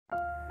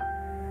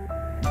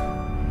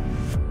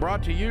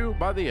Brought to you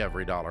by the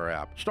Every Dollar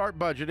app. Start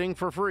budgeting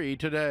for free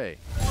today.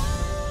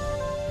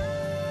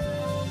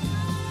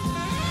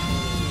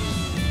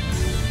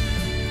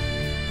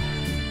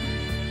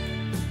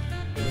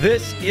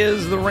 This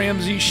is the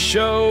Ramsey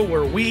Show,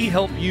 where we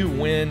help you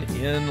win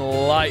in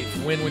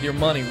life, win with your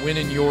money, win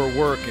in your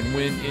work, and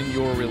win in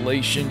your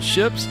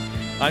relationships.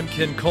 I'm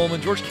Ken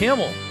Coleman. George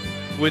Kamel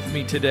with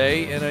me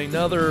today in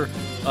another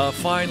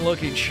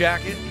fine-looking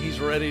shacket. He's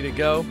ready to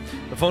go.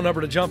 The phone number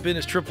to jump in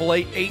is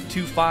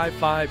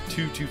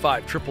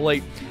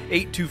 888-825-5225,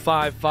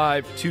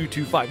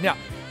 888-825-5225. Now,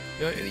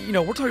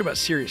 we're talking about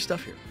serious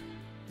stuff here,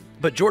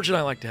 but George and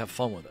I like to have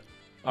fun with it.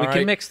 We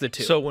can mix the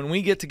two. So when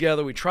we get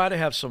together, we try to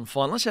have some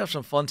fun. Let's have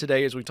some fun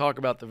today as we talk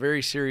about the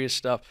very serious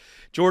stuff.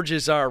 George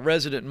is our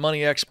resident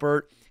money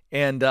expert,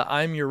 and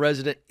I'm your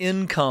resident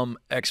income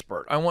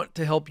expert. I want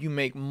to help you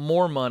make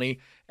more money,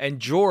 and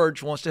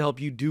George wants to help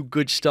you do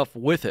good stuff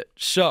with it.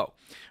 So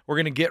we're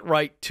going to get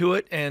right to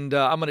it, and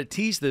I'm going to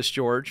tease this,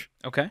 George.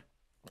 Okay.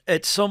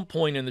 At some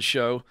point in the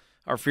show,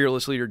 our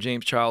fearless leader,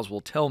 James Childs,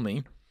 will tell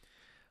me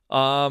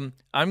we're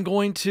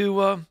going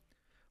to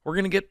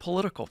get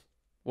political.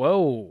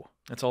 Whoa.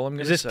 That's all I'm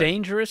going to say. Is this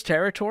dangerous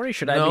territory?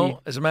 No,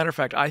 as a matter of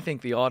fact, I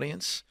think the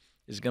audience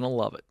is going to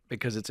love it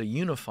because it's a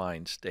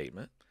unifying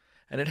statement,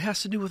 and it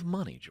has to do with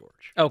money,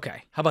 George.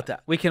 Okay. How about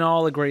that? We can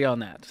all agree on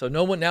that. So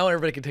now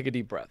everybody can take a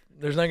deep breath.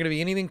 There's not going to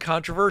be anything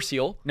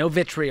controversial. No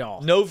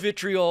vitriol. No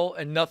vitriol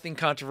and nothing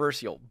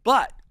controversial.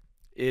 But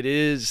it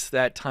is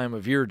that time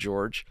of year,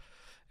 George.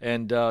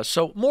 And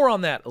so more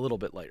on that a little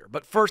bit later.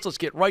 But first, let's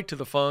get right to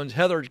the phones.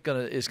 Heather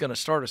is going to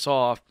start us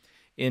off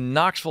in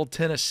Knoxville,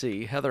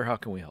 Tennessee. Heather, how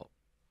can we help?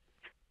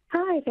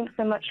 Hi, thanks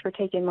so much for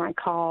taking my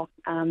call.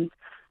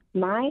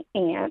 My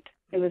aunt,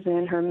 who was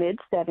in her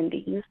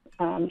mid-70s,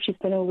 she's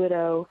been a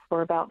widow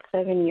for about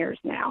 7 years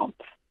now,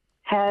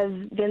 has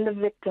been the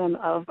victim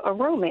of a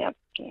romance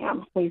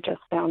scam, we've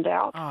just found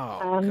out.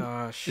 Oh,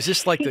 gosh. Is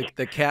this like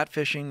the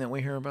catfishing that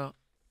we hear about?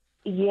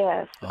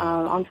 Yes.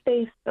 On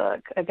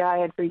Facebook, a guy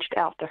had reached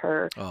out to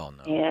her,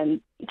 and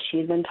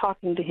she'd been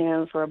talking to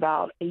him for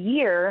about a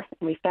year,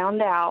 and we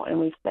found out, and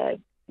we said,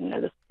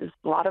 this is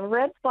a lot of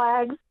red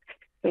flags.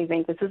 We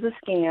think this is a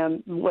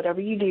scam. Whatever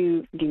you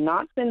do, do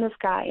not send this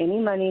guy any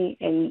money,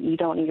 and you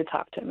don't need to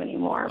talk to him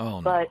anymore.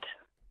 Oh, no. But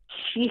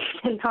she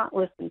did not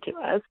listen to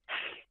us,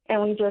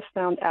 and we just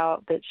found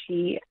out that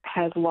she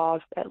has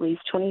lost at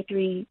least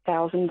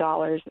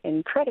 $23,000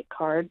 in credit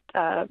card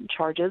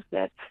charges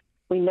that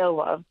we know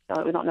of.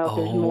 We don't know if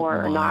there's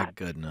more or not. Oh, my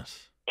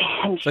goodness.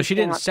 And So she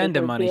didn't send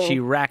him money.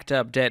 She racked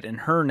up debt in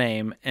her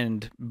name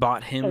and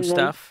bought him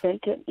stuff? And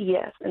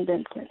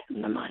then sent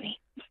him the money.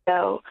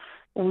 So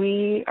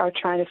we are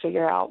trying to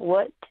figure out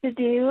what to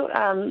do.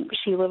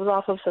 She lives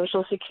off of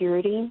Social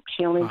Security.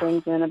 She only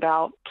brings in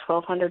about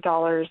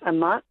 $1,200 a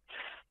month.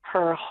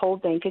 Her whole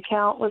bank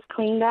account was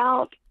cleaned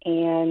out,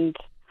 and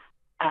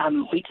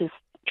we just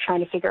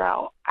trying to figure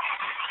out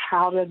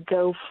how to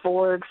go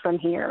forward from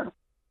here.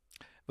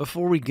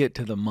 Before we get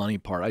to the money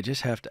part, I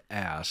just have to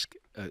ask,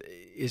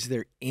 is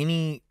there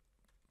any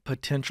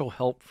potential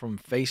help from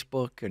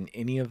Facebook and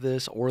any of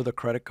this or the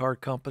credit card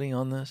company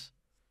on this?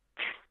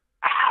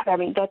 I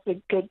mean, that's a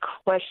good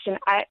question.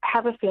 I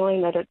have a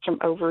feeling that it's from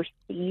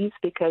overseas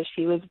because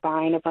she was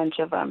buying a bunch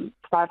of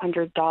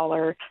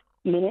 $500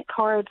 minute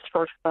cards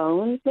for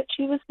phones that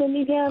she was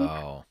sending him.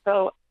 Oh.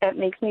 So it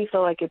makes me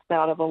feel like it's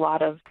out of a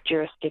lot of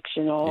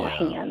jurisdictional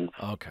hands.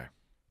 Okay.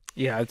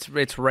 Yeah,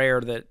 it's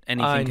rare that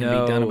anything can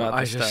be done about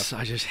this stuff.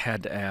 I just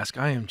had to ask.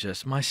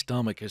 My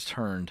stomach is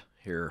turned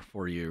here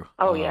for you.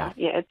 Oh, yeah,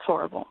 it's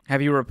horrible.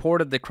 Have you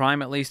reported the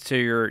crime at least to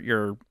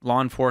your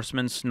law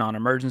enforcement's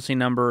non-emergency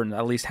number and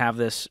at least have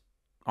this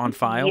on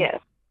file?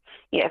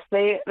 Yes,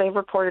 they've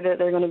reported it.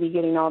 They're going to be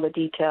getting all the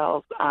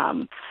details.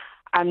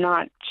 I'm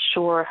not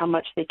sure how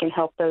much they can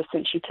help, though,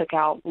 since she took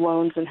out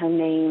loans in her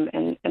name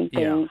and things.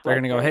 Yeah, they're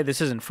going to go, hey,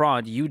 this isn't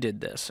fraud. You did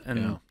this.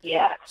 And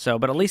so,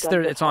 but at least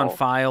it's on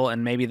file,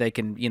 and maybe they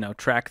can,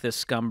 track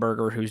this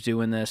scumburger who's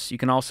doing this. You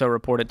can also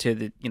report it to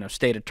the,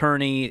 state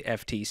attorney,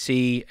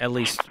 FTC, at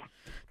least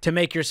to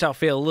make yourself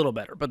feel a little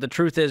better. But the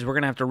truth is we're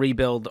going to have to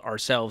rebuild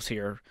ourselves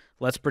here.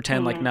 Let's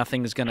pretend like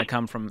nothing is going to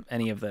come from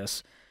any of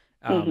this.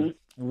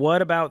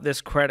 What about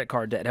this credit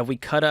card debt? Have we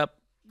cut up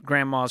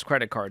grandma's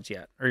credit cards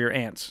yet, or your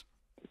aunt's?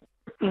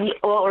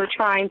 Well, we're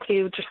trying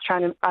to.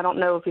 I don't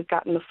know if we've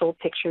gotten the full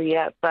picture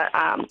yet, but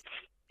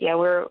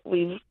we're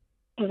going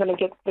to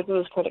get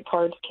those credit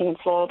cards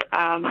canceled.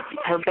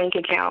 Her bank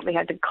account, they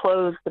had to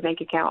close the bank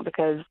account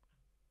because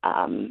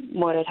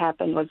what had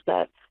happened was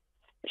that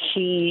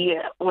she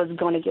was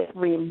going to get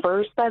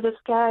reimbursed by this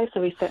guy,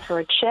 so we sent her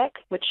a check,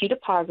 which she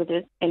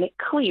deposited, and it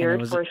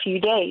cleared for a few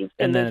days.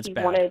 And then it's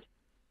bad. He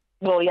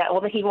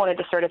wanted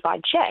a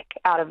certified check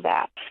out of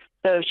that.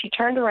 So she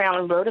turned around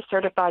and wrote a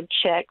certified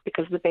check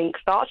because the bank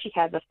thought she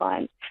had the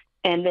funds,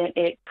 and then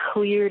it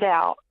cleared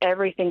out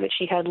everything that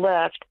she had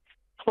left,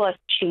 plus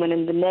she went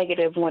in the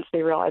negative once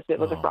they realized it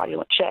was a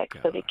fraudulent check.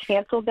 God. So they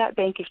canceled that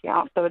bank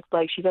account, so it's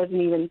like she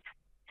doesn't even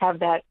have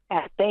that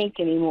at bank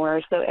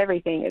anymore, so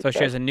everything is... So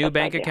she has a new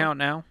bank account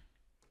now?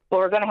 Well,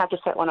 we're going to have to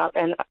set one up,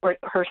 and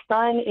her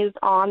son is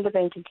on the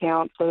bank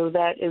account, so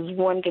that is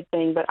one good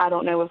thing. But I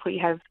don't know if we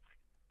have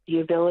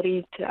the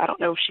ability to. I don't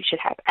know if she should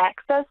have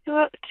access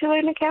to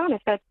an account,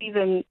 if that's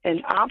even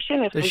an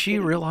option. Does she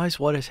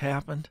realize what has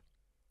happened?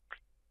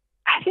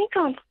 I think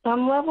on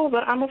some level,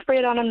 but I'm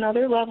afraid on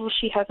another level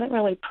she hasn't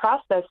really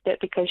processed it,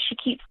 because she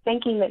keeps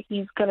thinking that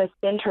he's going to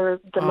send her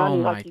the money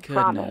like he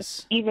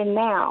promised. Even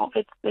now,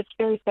 it's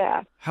very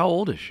sad. How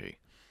old is she?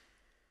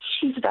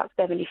 She's about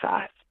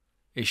 75.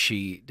 Is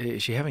she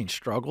having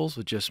struggles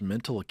with just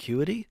mental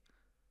acuity?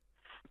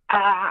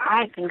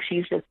 I think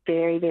she's just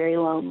very, very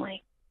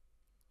lonely.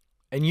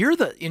 And you're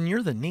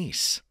the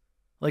niece.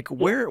 Like,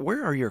 where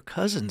are your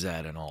cousins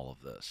at in all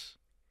of this?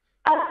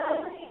 They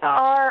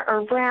are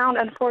around.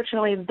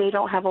 Unfortunately, they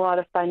don't have a lot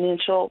of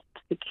financial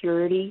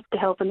security to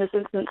help in this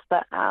instance.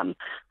 But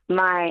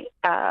my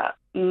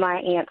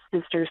aunt's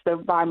sisters,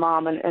 so my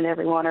mom and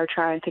everyone, are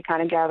trying to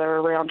kind of gather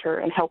around her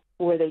and help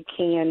where they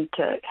can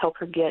to help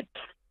her get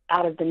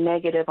out of the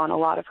negative on a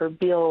lot of her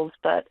bills.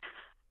 But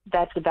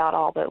that's about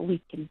all that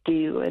we can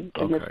do.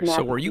 Okay.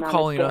 So were you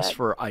calling us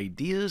for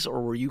ideas,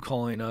 or were you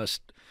calling us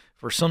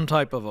for some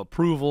type of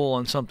approval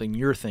on something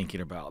you're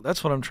thinking about?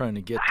 That's what I'm trying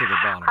to get to the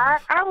bottom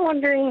of. I'm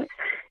wondering,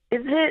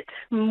 is it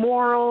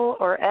moral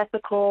or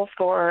ethical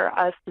for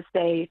us to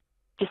say,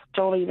 just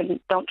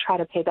don't try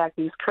to pay back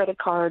these credit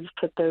cards,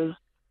 put those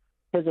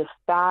to the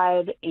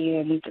side,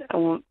 and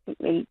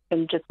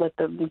just let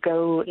them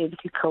go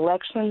into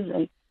collections,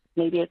 and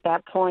maybe at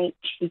that point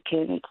she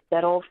can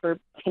settle for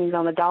pennies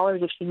on the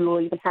dollars, if she will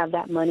even have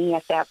that money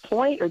at that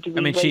point? Or do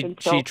we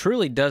she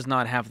truly does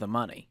not have the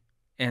money.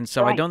 And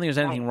so I don't think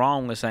there's anything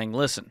wrong with saying,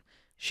 listen,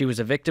 she was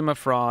a victim of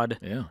fraud.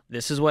 Yeah.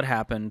 This is what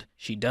happened.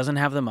 She doesn't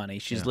have the money.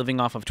 She's living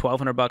off of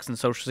 $1,200 in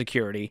Social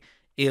Security.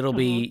 It'll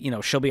be,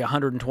 she'll be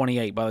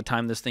 128 by the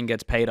time this thing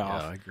gets paid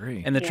off. Yeah, I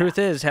agree. And the truth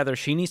is, Heather,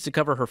 she needs to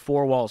cover her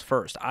four walls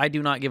first. I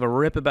do not give a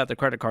rip about the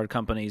credit card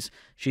companies.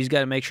 She's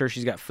got to make sure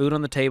she's got food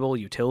on the table,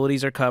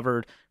 utilities are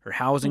covered, her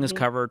housing is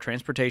covered,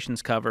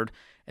 transportation's covered.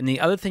 And the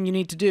other thing you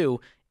need to do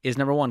is,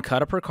 number one,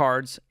 cut up her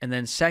cards, and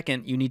then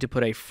second, you need to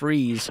put a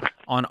freeze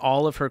on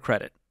all of her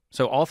credit.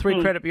 So all three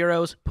credit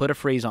bureaus, put a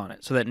freeze on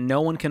it so that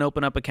no one can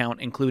open up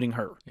account, including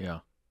her. Yeah,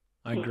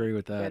 I agree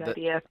with that. Good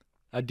idea.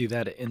 I'd do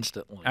that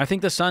instantly. I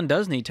think the son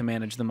does need to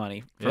manage the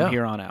money from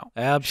here on out.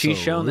 Absolutely.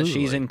 She's shown that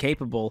she's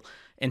incapable,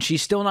 and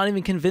she's still not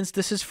even convinced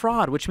this is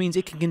fraud, which means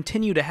it can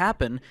continue to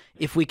happen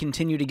if we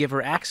continue to give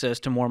her access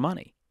to more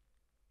money.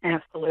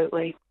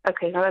 Absolutely.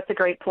 Okay, now that's a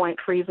great point,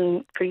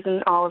 freezing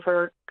all of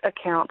her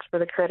accounts for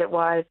the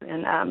credit-wise.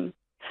 And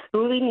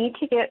do we need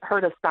to get her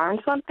to sign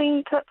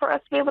something for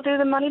us to be able to do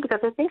the money? Because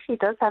I think she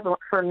does have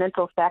her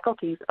mental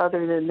faculties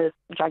other than this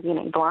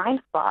gigantic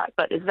blind spot.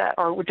 But is that,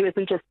 or if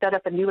we just set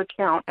up a new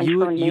account? And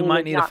you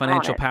might need a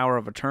financial power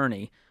of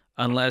attorney,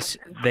 unless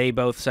they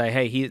both say,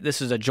 hey,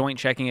 this is a joint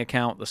checking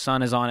account. The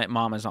son is on it,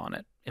 mom is on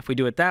it. If we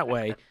do it that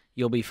way,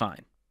 you'll be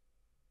fine.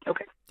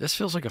 Okay. This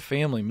feels like a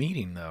family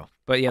meeting, though.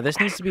 But yeah, this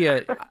needs to be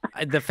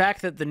the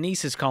fact that the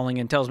niece is calling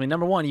in tells me,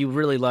 number one, you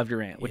really love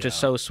your aunt, which is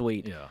so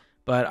sweet. Yeah.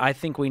 But I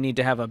think we need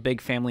to have a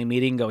big family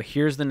meeting, go,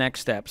 here's the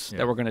next steps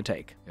that we're going to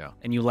take. Yeah.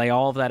 And you lay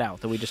all of that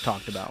out that we just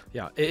talked about.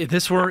 Yeah. If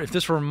this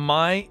were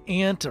my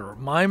aunt or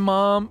my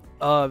mom,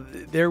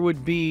 there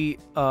would be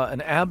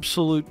an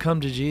absolute come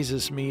to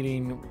Jesus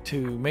meeting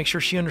to make sure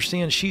she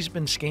understands she's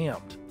been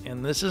scammed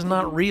and this is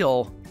not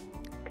real.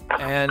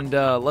 And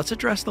let's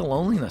address the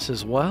loneliness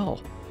as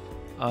well.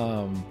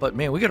 But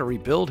man, we got to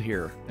rebuild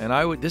here.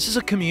 And this is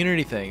a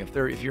community thing. If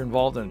you're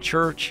involved in a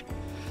church,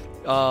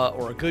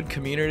 or a good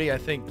community, I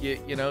think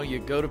you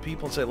go to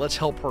people and say, let's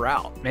help her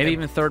out. Maybe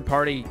even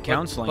third-party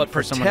counseling. But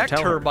for someone to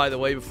protect tell her, by the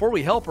way, before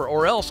we help her,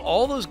 or else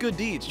all those good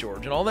deeds,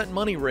 George, and all that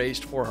money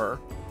raised for her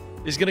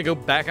is going to go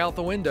back out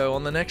the window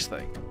on the next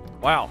thing.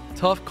 Wow,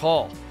 tough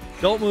call.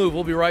 Don't move.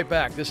 We'll be right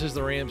back. This is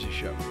The Ramsey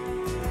Show.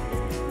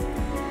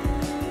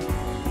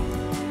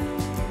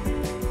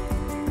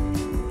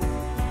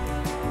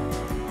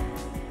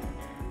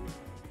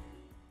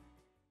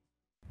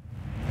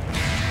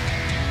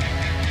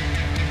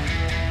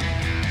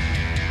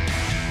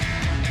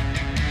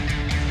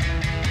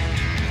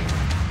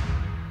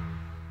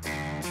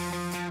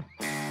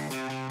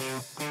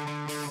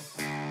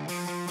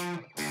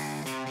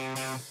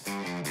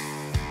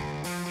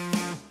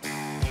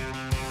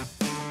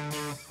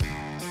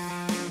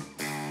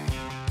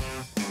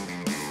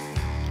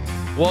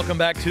 Welcome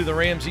back to The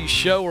Ramsey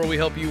Show, where we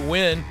help you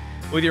win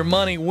with your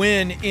money,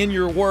 win in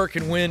your work,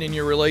 and win in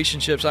your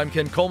relationships. I'm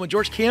Ken Coleman.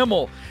 George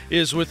Kamel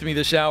is with me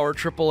this hour,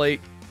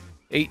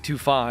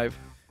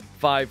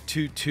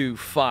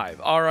 888-825-5225.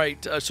 All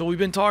right, so we've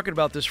been talking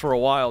about this for a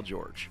while,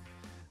 George,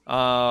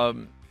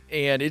 and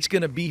it's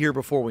going to be here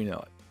before we know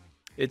it.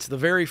 It's the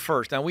very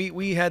first. Now,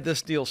 we had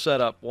this deal set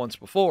up once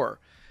before,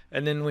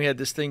 and then we had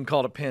this thing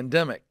called a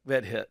pandemic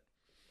that hit.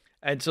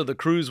 And so the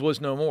cruise was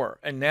no more.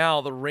 And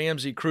now the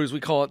Ramsey cruise, we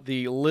call it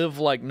the Live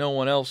Like No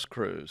One Else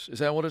cruise. Is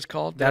that what it's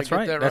called? That's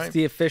right. That's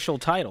the official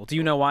title. Do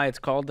you know why it's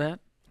called that?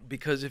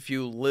 Because if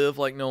you live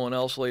like no one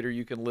else later,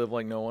 you can live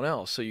like no one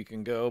else. So you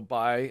can go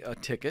buy a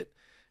ticket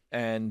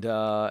and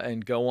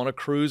go on a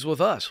cruise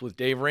with us, with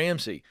Dave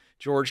Ramsey,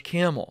 George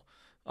Kamel,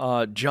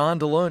 John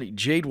Delony,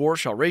 Jade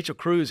Warshaw, Rachel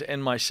Cruz,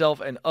 and myself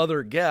and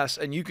other guests.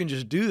 And you can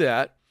just do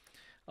that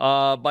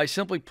by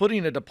simply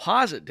putting a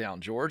deposit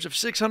down, George, of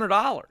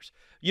 $600.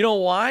 You know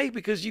why?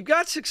 Because you've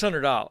got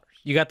 $600.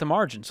 You got the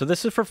margin. So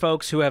this is for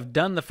folks who have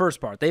done the first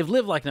part. They've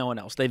lived like no one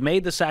else. They've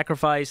made the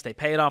sacrifice. They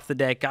paid off the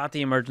debt, got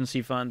the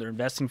emergency fund. They're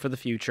investing for the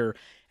future.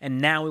 And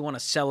now we want to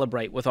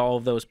celebrate with all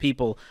of those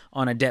people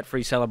on a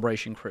debt-free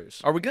celebration cruise.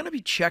 Are we going to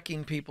be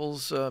checking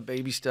people's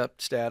baby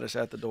step status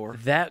at the door?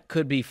 That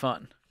could be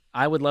fun.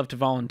 I would love to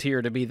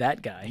volunteer to be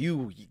that guy.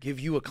 Give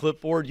you a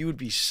clipboard, you would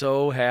be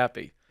so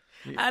happy.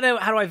 How do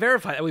I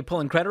verify that? Are we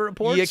pulling credit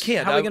reports? You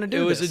can't. How are we going to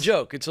do this? this? It was a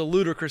joke. It's a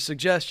ludicrous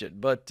suggestion,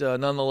 but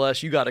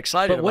nonetheless, you got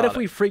excited about it. But what if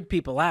we freak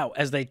people out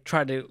as they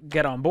try to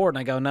get on board, and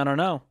I go,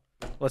 no,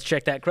 let's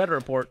check that credit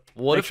report.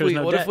 What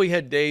if we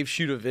had Dave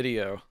shoot a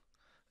video,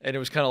 and it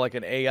was kind of like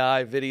an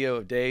AI video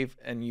of Dave,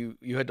 and you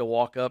had to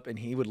walk up, and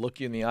he would look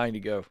you in the eye, and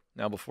you go,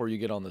 now before you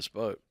get on this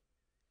boat,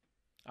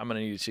 I'm going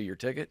to need to see your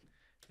ticket,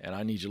 and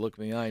I need you to look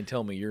me in the eye and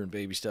tell me you're in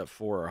baby step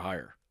 4 or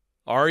higher.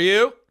 Are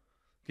you?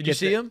 Could you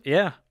see him?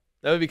 Yeah.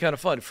 That would be kind of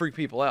fun to freak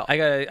people out. I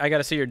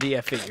gotta see your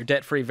DFV, your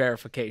debt-free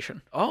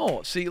verification.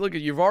 Oh, see, look,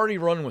 you've already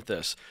run with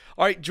this.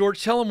 All right,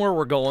 George, tell them where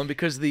we're going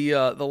because the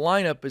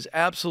lineup is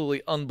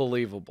absolutely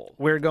unbelievable.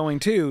 We're going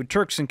to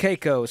Turks and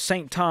Caicos,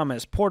 St.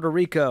 Thomas, Puerto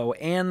Rico,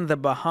 and the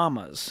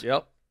Bahamas.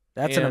 Yep.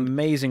 That's an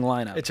amazing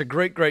lineup. It's a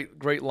great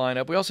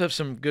lineup. We also have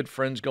some good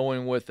friends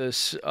going with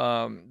us.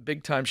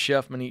 Big-time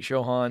chef Manit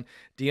Chauhan,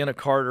 Deanna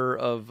Carter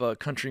of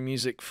country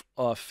music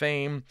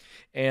fame,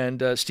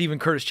 and Stephen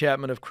Curtis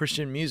Chapman of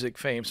Christian music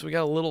fame. So we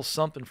got a little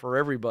something for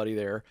everybody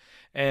there.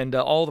 And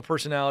all the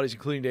personalities,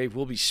 including Dave,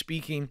 will be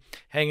speaking,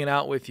 hanging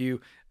out with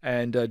you.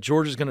 And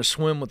George is going to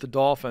swim with the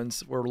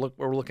dolphins. We're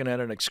looking at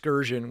an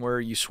excursion where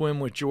you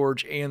swim with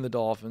George and the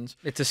dolphins.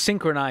 It's a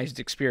synchronized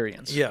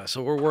experience. Yeah,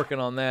 so we're working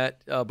on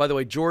that. By the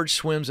way, George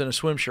swims in a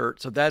swim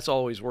shirt, so that's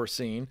always worth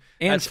seeing.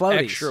 And that's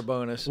floaties. Extra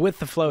bonus. With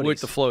the floaties.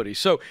 With the floaties.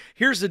 So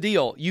here's the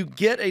deal. You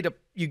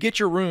get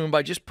your room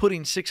by just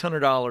putting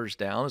 $600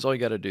 down. Is all you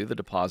got to do, the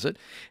deposit.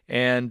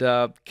 And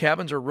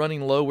cabins are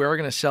running low. We are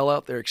going to sell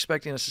out. They're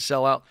expecting us to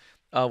sell out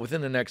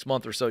within the next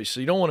month or so. So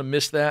you don't want to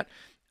miss that.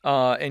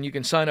 And you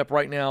can sign up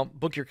right now,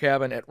 book your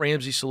cabin at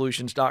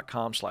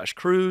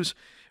RamseySolutions.com/cruise,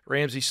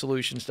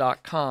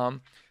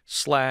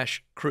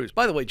 RamseySolutions.com/cruise.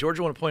 By the way, George,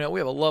 I want to point out we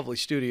have a lovely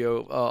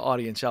studio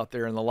audience out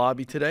there in the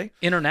lobby today.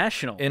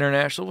 International.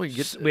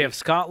 We have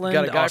Scotland,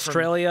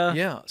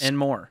 Australia, and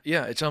more.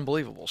 Yeah, it's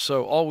unbelievable.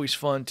 So always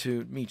fun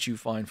to meet you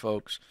fine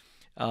folks.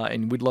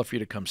 And we'd love for you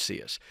to come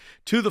see us.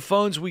 To the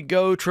phones we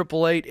go,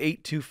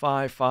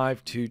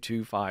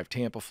 888-825-5225.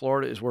 Tampa,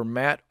 Florida is where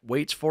Matt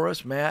waits for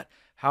us. Matt,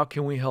 how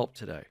can we help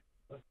today?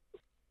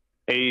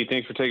 Hey,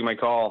 thanks for taking my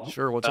call.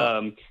 Sure, what's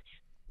up?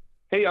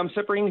 Hey, I'm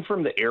separating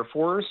from the Air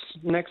Force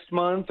next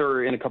month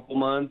or in a couple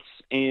months,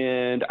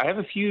 and I have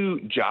a few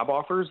job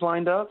offers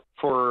lined up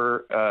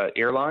for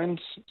airlines.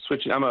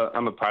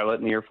 I'm a pilot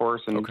in the Air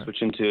Force and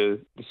switching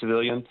to the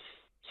civilian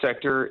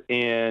sector,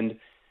 and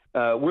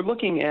we're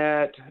looking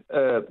at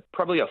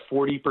probably a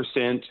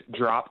 40%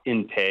 drop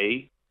in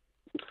pay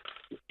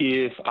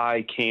if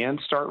I can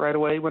start right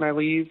away when I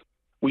leave.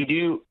 We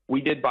did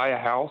buy a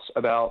house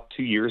about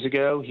 2 years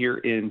ago here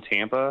in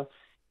Tampa,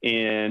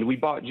 and we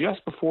bought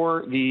just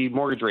before the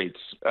mortgage rates,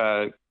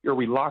 or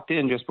we locked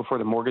in just before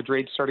the mortgage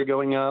rates started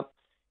going up,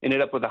 ended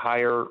up with a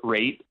higher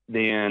rate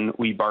than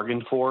we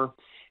bargained for.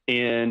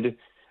 And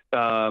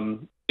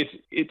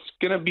it's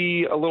going to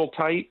be a little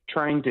tight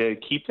trying to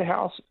keep the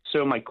house.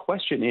 So my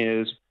question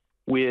is,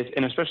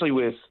 especially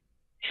with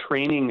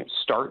training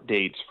start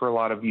dates for a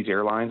lot of these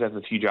airlines, I have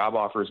a few job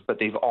offers, but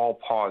they've all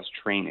paused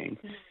training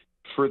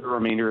for the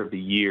remainder of the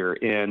year,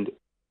 and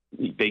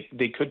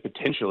they could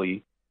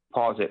potentially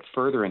pause it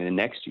further into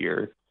next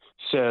year.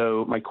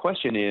 So my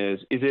question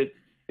is it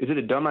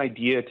a dumb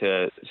idea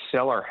to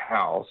sell our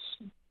house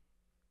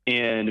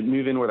and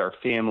move in with our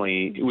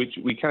family, which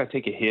we kind of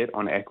take a hit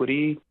on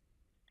equity,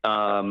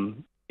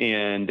 and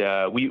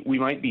we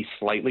might be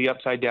slightly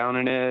upside down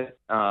in it,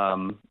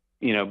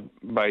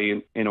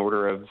 in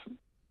order of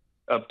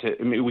up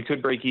to, we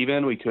could break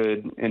even. We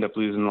could end up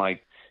losing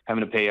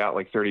having to pay out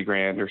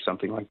 $30,000 or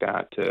something like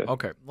that to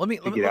let me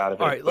get out of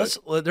it. All right,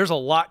 there's a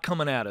lot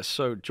coming at us.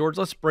 So George,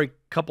 let's break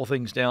a couple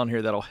things down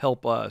here that'll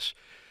help us.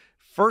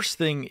 First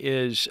thing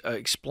is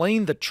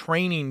explain the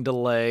training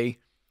delay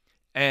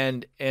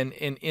and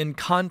in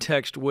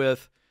context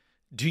with,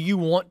 do you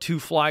want to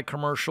fly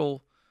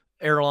commercial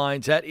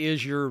airlines?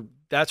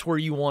 That's where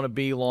you want to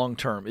be long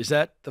term. Is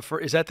that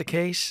the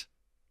case?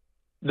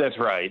 That's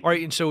right. All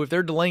right, and so if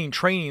they're delaying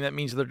training, that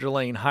means they're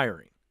delaying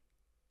hiring.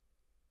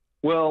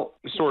 Well,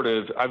 sort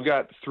of. I've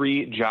got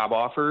 3 job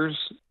offers.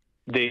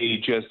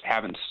 They just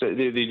haven't.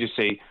 They just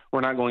say,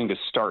 we're not going to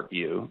start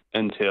you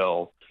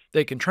until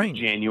they can train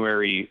you.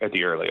 January at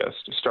the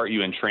earliest. Start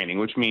you in training,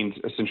 which means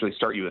essentially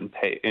start you in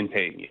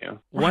paying you.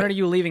 When are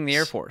you leaving the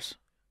Air Force?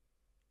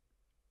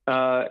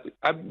 I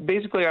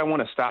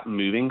want to stop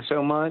moving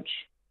so much,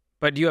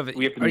 But do you have?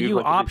 Are you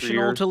like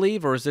optional to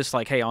leave, or is this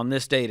like, hey, on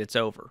this date it's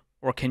over,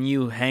 or can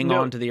you hang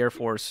on to the Air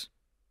Force?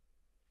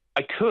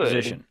 I could,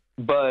 position?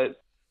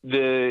 But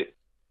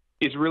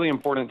it's really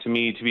important to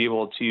me to be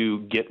able to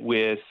get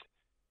with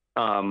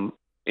an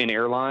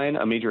airline,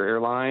 a major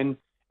airline,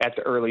 at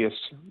the earliest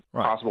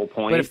possible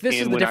point. But if this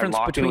is the difference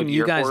between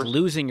you guys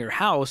losing your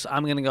house,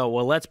 I'm going to go,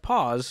 well, let's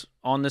pause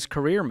on this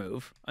career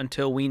move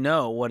until we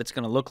know what it's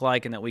going to look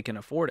like and that we can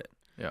afford it.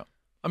 Yeah.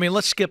 I mean,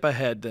 let's skip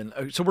ahead then.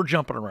 So we're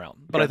jumping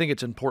around, but I think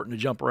it's important to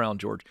jump around,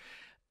 George.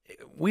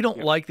 We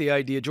don't like the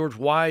idea, George.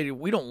 Why?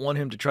 We don't want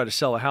him to try to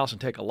sell a house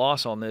and take a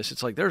loss on this.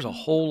 It's like there's a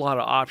whole lot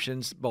of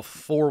options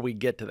before we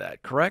get to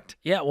that, correct?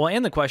 Yeah, well,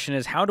 and the question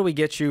is, how do we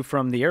get you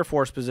from the Air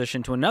Force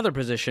position to another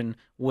position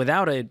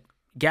without a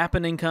gap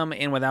in income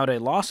and without a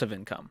loss of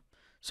income?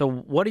 So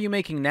what are you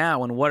making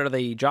now, and what are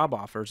the job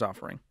offers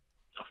offering?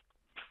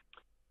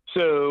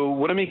 So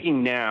what I'm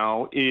making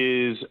now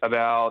is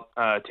about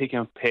taking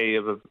a pay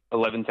of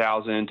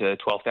 $11,000 to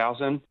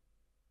 $12,000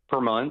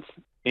 per month,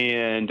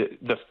 and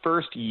the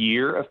first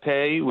year of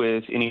pay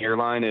with any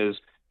airline is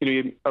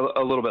going to be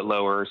a little bit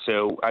lower.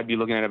 So I'd be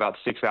looking at about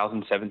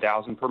 $6,000,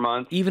 $7,000 per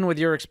month. Even with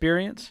your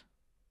experience?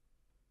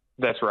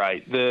 That's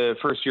right. The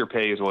first year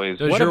pay is always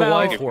Does your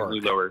wife work?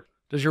 Lower.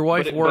 Does your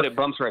wife work? But it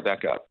bumps right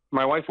back up.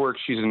 My wife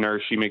works. She's a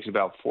nurse. She makes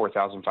about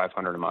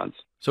 $4,500 a month.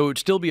 So it would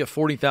still be a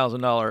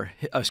 $40,000,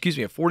 a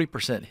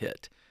 40%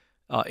 hit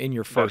in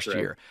your first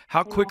year.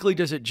 How quickly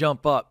does it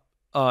jump up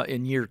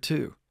in year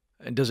two?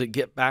 And does it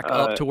get back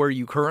up to where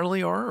you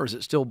currently are, or is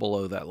it still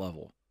below that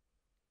level?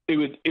 It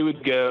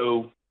would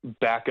go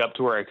back up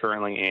to where I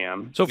currently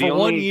am. So for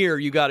 1 year,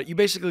 you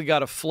basically got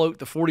to float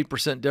the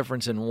 40%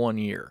 difference in 1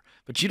 year.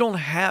 But you don't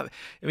have.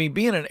 I mean,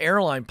 being an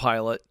airline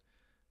pilot,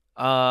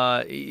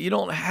 you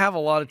don't have a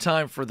lot of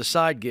time for the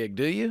side gig,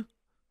 do you?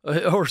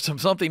 Or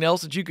something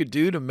else that you could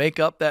do to make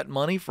up that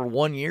money for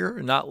 1 year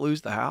and not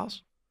lose the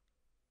house?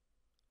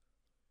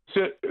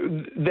 So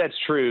that's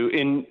true.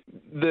 And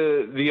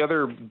the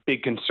other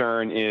big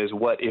concern is,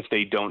 what if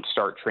they don't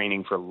start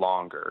training for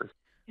longer?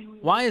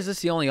 Why is this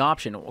the only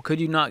option?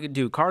 Could you not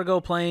do cargo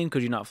plane?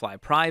 Could you not fly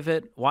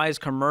private? Why is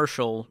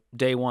commercial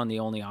day one the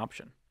only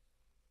option?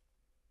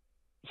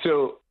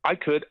 So I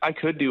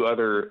could do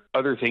other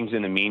things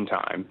in the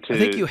meantime. I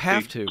think you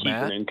have to, keep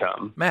Matt. an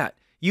income. Matt,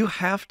 you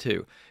have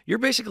to. You're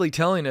basically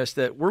telling us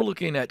that we're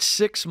looking at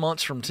 6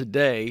 months from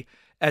today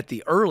at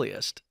the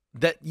earliest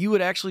that you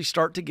would actually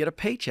start to get a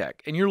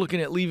paycheck, and you're looking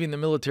at leaving the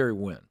military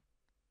when?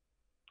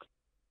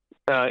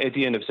 At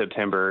the end of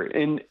September.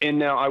 And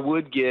now I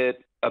would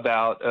get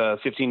about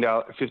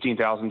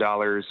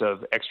 $15,000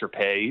 of extra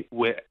pay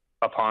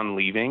upon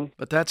leaving.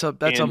 But that's a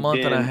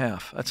month and a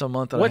half. That's a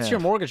month and a half. What's your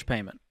mortgage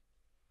payment?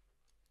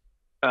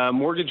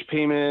 Mortgage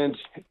payment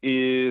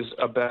is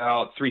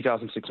about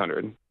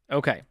 $3,600.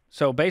 Okay,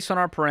 so based on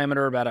our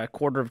parameter, about a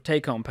quarter of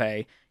take-home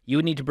pay, you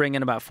would need to bring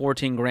in about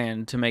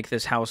 $14,000 to make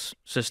this house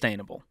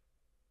sustainable.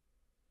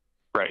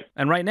 Right.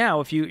 And right now,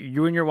 if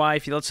you and your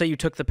wife, let's say you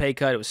took the pay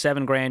cut, it was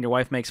 $7,000, your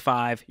wife makes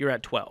 $5,000, you're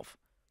at $12,000. So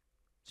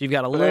you've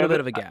got a little bit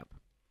of a gap.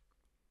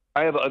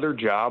 I have other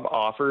job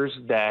offers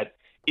that,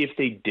 if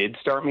they did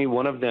start me,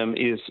 one of them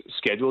is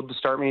scheduled to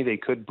start me. They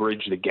could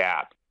bridge the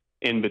gap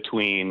in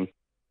between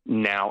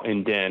now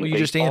and then. Well, you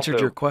just answered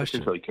your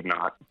question. Really could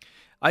not.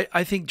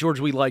 I think, George,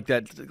 we like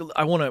that.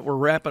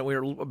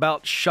 We're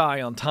about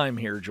shy on time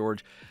here,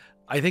 George.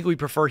 I think we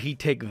prefer he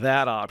take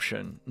that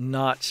option,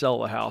 not sell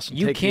the house. And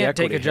you can't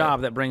take a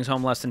job that brings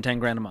home less than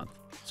 $10,000 a month.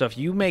 So if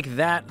you make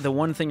that the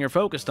one thing you're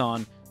focused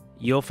on,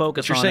 you'll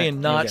focus on it. You're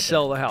saying not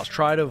sell the house.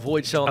 Try to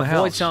avoid selling the house.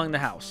 Avoid selling the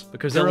house.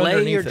 Because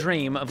delay your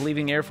dream of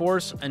leaving Air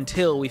Force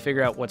until we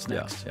figure out what's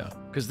next. Yeah.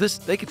 Because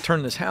they could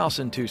turn this house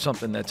into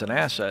something that's an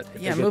asset.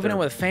 Yeah, moving in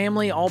with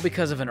family, all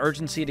because of an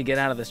urgency to get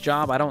out of this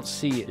job. I don't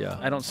see it. Yeah,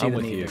 I don't see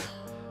the need.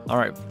 All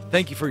right.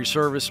 Thank you for your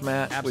service,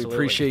 Matt. Absolutely. We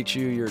appreciate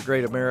you. You're a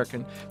great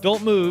American.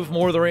 Don't move.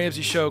 More of the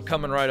Ramsey Show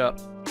coming right up.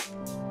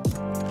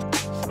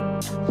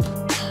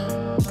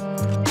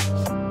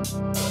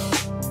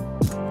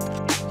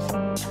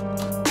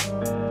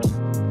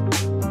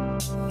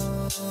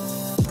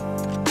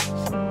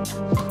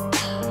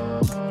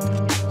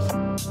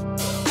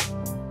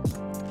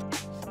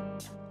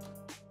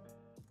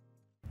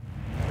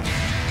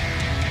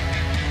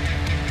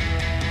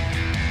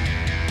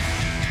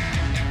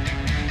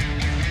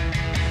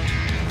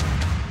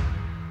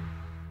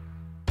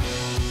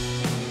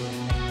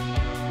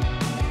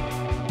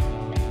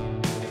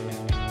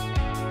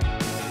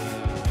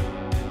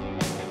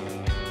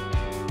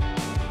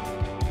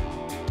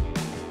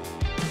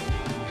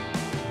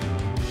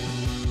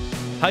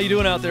 How you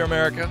doing out there,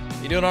 America?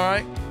 You doing all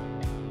right?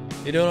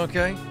 You doing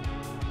okay?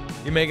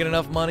 You making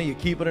enough money? You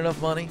keeping enough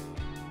money?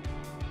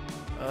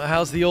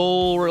 How's the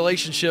old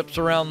relationships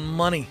around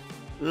money?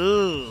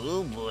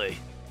 Oh boy.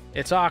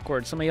 It's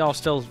awkward. Some of y'all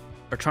still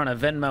are trying to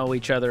Venmo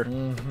each other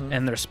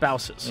and their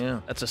spouses.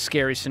 Yeah. That's a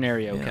scary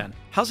scenario, Ken.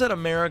 How's that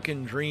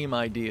American dream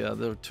idea,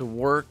 to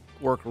work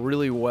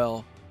really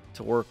well,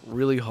 to work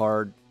really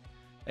hard,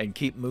 and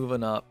keep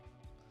moving up?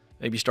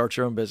 Maybe start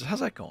your own business. How's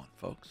that going,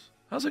 folks?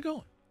 How's it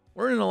going?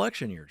 We're in an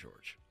election year,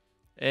 George.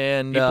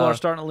 And people are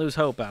starting to lose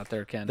hope out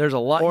there, Ken. There's a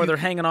lot. Or they're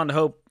hanging on to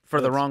hope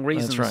for the wrong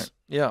reasons. That's right.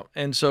 Yeah.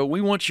 And so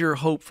we want your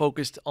hope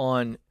focused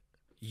on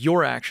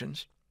your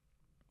actions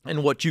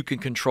and what you can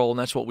control, and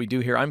that's what we do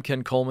here. I'm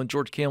Ken Coleman.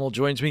 George Kamel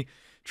joins me.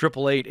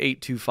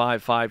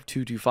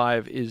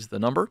 888-825-5225 is the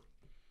number.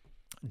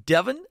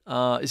 Devin,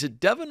 is it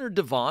Devin or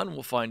Devon?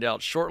 We'll find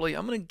out shortly.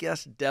 I'm going to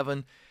guess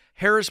Devin.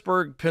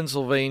 Harrisburg,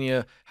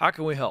 Pennsylvania. How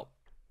can we help?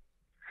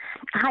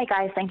 Hi,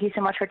 guys. Thank you so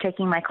much for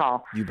taking my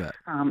call. You bet.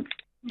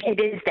 It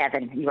is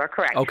Devin. You are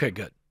correct. Okay,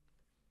 good.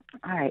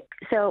 All right.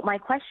 So my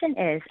question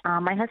is,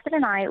 my husband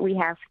and I, we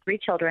have 3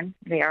 children.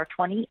 They are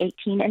 20,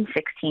 18, and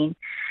 16.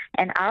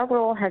 And our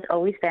rule has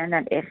always been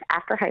that if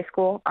after high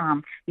school,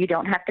 you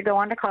don't have to go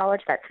on to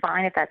college, that's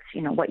fine if that's,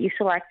 what you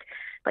select,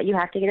 but you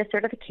have to get a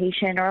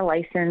certification or a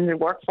license or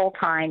work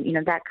full-time,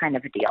 that kind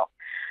of a deal.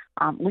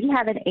 We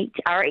have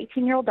our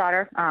 18-year-old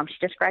daughter. She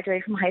just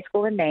graduated from high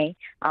school in May,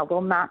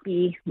 will not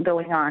be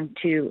going on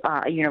to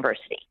a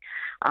university.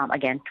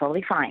 Again,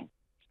 totally fine.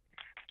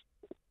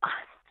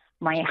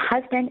 My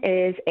husband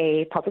is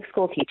a public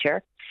school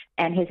teacher,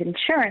 and his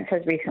insurance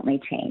has recently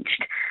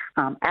changed.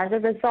 As a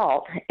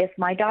result, if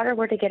my daughter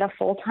were to get a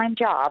full-time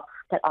job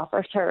that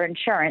offers her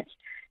insurance,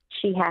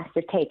 she has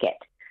to take it.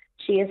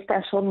 She has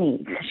special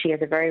needs. She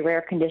has a very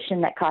rare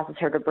condition that causes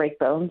her to break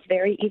bones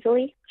very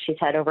easily. She's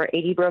had over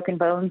 80 broken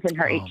bones in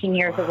her 18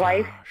 years of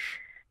life.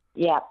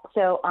 Yeah.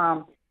 So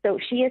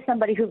she is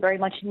somebody who very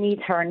much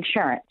needs her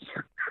insurance.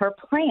 Her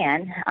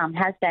plan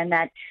has been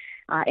that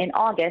in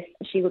August,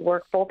 she would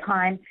work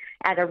full-time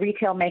at a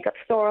retail makeup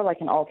store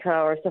like an Ulta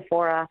or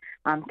Sephora,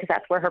 because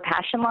that's where her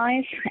passion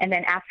lies. And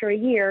then after a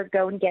year,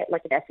 go and get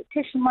like an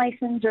esthetician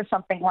license or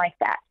something like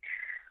that.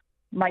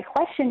 My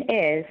question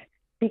is,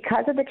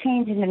 because of the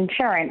change in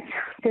insurance,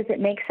 does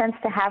it make sense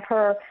to have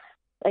her,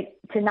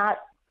 to not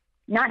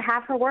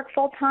have her work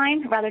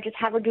full-time, rather just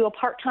have her do a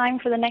part-time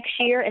for the next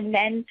year and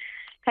then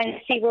kind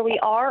of see where we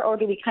are? Or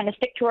do we kind of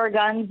stick to our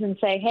guns and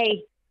say,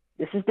 hey,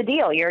 this is the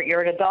deal.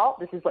 You're an adult.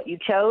 This is what you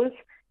chose.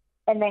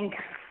 And then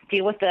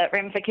deal with the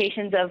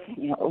ramifications of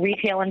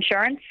retail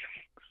insurance?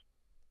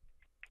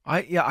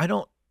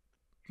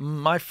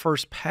 My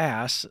first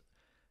pass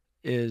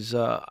is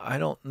I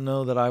don't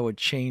know that I would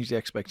change the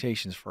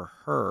expectations for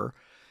her.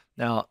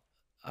 Now,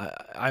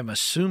 I'm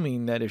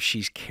assuming that if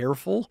she's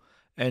careful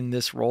and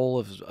this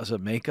role as a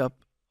makeup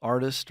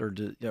artist or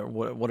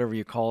whatever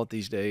you call it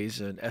these days,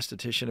 an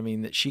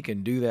esthetician, that she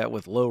can do that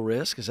with low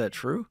risk. Is that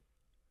true?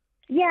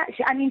 Yeah,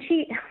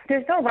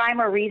 there's no rhyme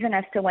or reason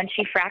as to when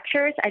she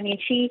fractures.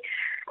 She's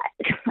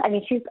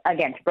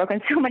again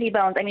broken so many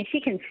bones. She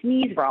can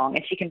sneeze wrong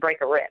and she can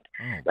break a rib.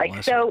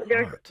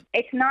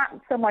 It's not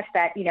so much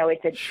that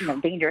it's a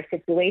dangerous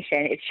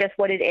situation. It's just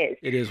what it is.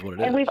 It is what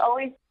it is. And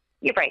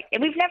you're right.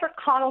 And we've never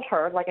coddled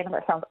her. I know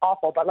that sounds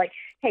awful, but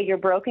hey, you're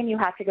broken. You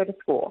have to go to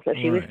school. So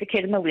she was the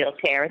kid in the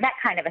wheelchair and that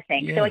kind of a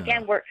thing. Yeah. So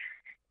again, we're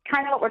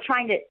kind of what we're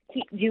trying to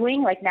keep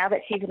doing. Now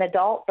that she's an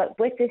adult, but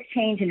with this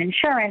change in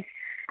insurance.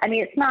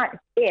 It's not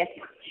if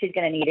she's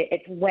going to need it,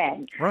 it's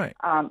when. Right.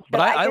 But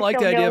I like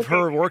the idea of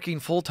her working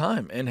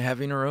full-time and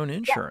having her own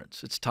insurance.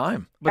 Yeah. It's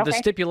time. But the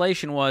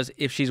stipulation was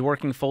if she's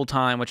working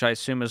full-time, which I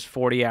assume is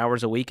 40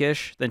 hours a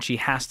week-ish, then she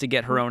has to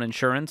get her own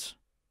insurance,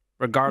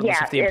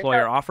 regardless if the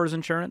employer offers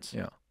insurance?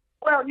 Yeah.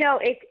 Well, no,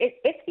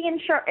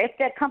 if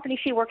the company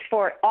she works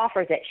for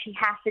offers it, she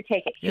has to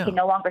take it. She can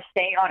no longer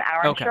stay on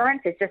our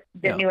insurance. It's just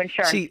the new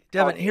insurance. See,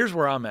 Devin, here's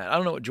where I'm at. I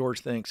don't know what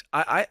George thinks.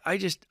 I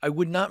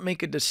would not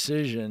make a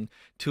decision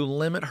to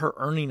limit her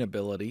earning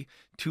ability,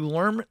 to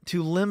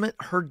limit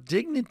her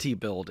dignity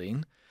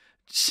building,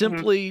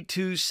 simply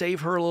to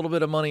save her a little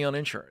bit of money on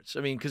insurance.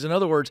 Because in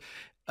other words,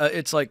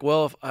 it's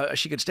if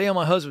she could stay on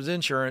my husband's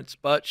insurance,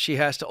 but she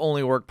has to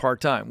only work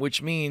part-time,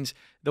 which means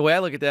the way I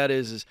look at that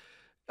is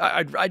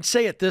I'd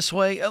say it this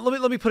way.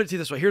 Let me put it to you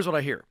this way. Here's what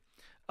I hear.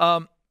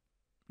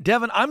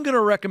 Devin, I'm going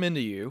to recommend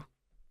to you,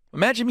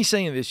 imagine me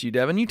saying this to you,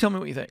 Devin. You tell me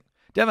what you think.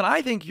 Devin,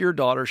 I think your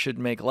daughter should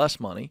make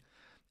less money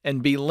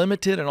and be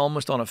limited and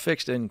almost on a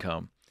fixed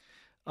income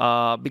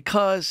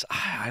because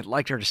I'd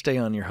like her to stay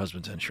on your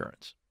husband's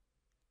insurance.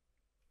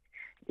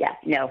 Yeah,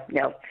 no.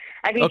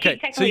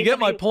 Okay, so you get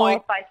my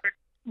point.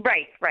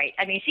 Right.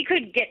 She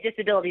could get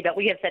disability, but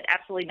we have said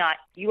absolutely not.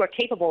 You are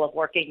capable of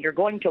working. You're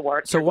going to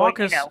work. So walk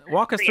us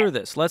through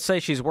this. Let's say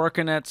she's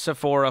working at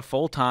Sephora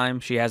full time.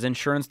 She has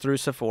insurance through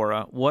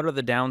Sephora. What are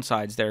the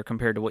downsides there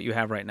compared to what you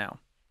have right now?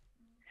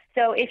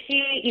 So if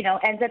she,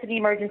 ends up in the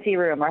emergency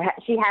room, or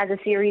she has a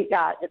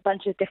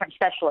bunch of different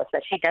specialists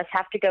that she does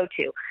have to go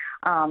to,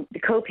 the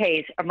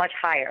co-pays are much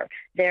higher.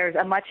 There's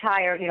a much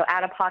higher,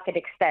 out-of-pocket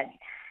expense.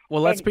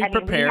 Well, let's be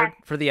prepared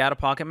for the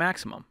out-of-pocket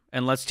maximum,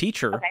 and let's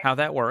teach her how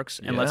that works,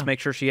 and let's make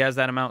sure she has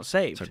that amount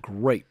saved. That's a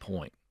great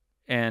point.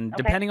 And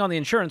depending on the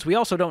insurance, we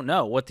also don't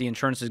know what the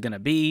insurance is going to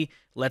be.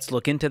 Let's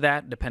look into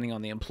that. Depending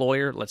on the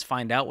employer, let's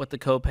find out what the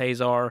co-pays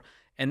are,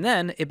 and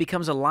then it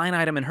becomes a line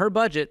item in her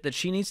budget that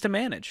she needs to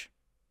manage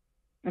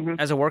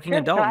as a working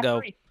adult. And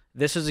go,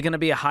 this is going to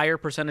be a higher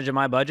percentage of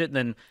my budget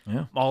than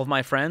all of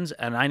my friends,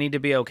 and I need to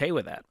be okay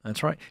with that.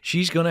 That's right.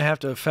 She's going to have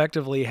to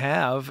effectively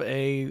have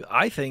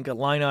I think, a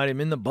line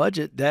item in the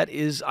budget that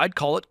is, I'd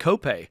call it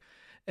copay.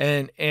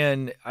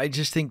 And I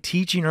just think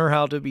teaching her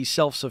how to be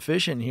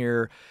self-sufficient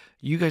here,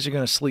 you guys are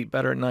going to sleep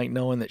better at night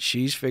knowing that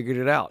she's figured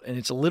it out. And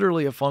it's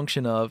literally a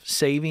function of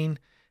saving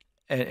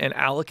and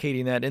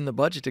allocating that in the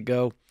budget to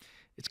go.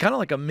 It's kind of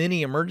like a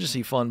mini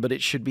emergency fund, but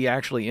it should be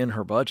actually in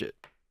her budget.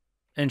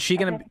 And she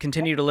going to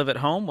continue to live at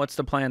home? What's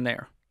the plan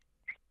there?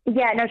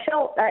 Yeah, no,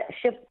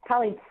 she'll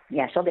probably, she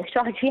has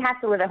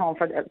to live at home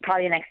for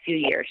probably the next few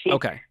years.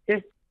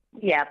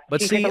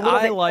 But see,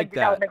 I like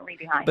that.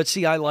 But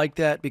see, I like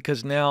that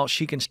because now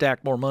she can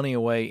stack more money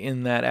away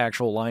in that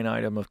actual line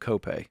item of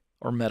copay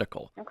or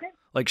medical. Okay.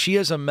 Like she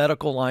has a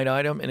medical line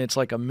item, and it's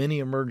like a mini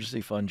emergency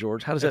fund,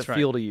 George. How does that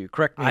feel to you?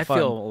 Correct me if I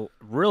feel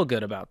real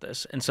good about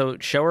this. And so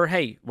show her,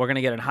 hey, we're going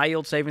to get a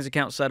high-yield savings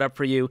account set up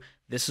for you.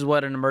 This is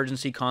what an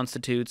emergency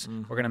constitutes.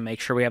 We're going to make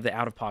sure we have the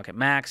out-of-pocket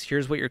max.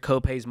 Here's what your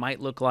copays might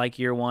look like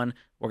year one.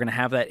 We're going to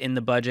have that in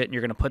the budget, and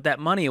you're going to put that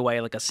money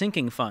away like a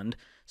sinking fund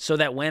so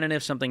that when and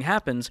if something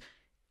happens,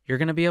 you're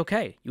going to be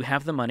okay. You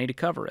have the money to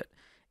cover it.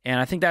 And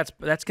I think that's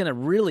going to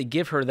really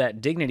give her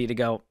that dignity to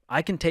go,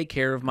 I can take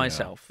care of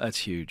myself. Yeah, that's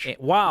huge.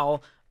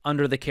 While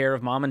under the care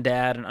of mom and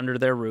dad and under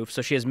their roof.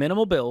 So she has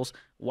minimal bills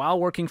while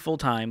working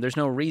full-time. There's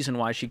no reason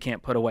why she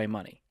can't put away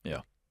money.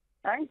 Yeah.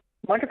 All right.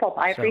 Wonderful.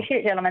 I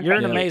appreciate it, gentlemen. You're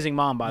an amazing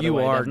mom, by the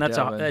way. You are,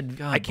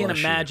 Devin. I can't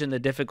imagine the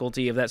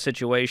difficulty of that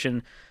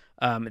situation.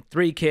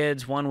 3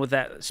 kids, one with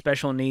that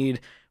special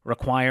need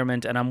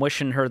requirement, and I'm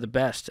wishing her the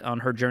best on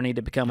her journey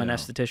to become an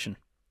esthetician.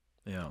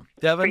 Yeah,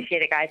 Devin.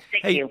 Appreciate it, guys.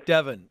 Thank you. Hey,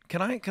 Devin,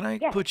 can I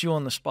put you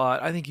on the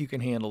spot? I think you can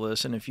handle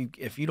this, and if you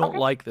don't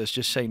like this,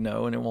 just say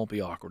no, and it won't be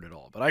awkward at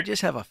all. But I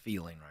just have a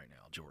feeling right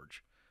now,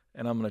 George,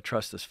 and I'm going to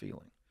trust this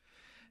feeling.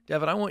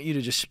 Devin, I want you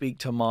to just speak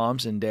to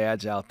moms and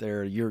dads out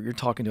there. You're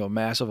talking to a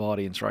massive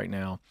audience right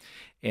now,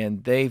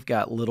 and they've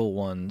got little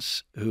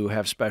ones who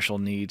have special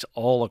needs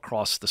all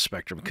across the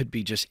spectrum. It could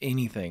be just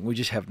anything. We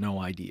just have no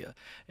idea,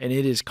 and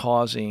it is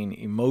causing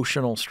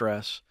emotional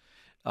stress,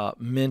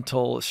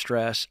 mental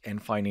stress,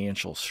 and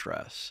financial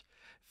stress.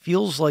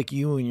 Feels like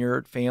you and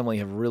your family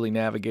have really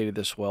navigated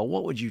this well.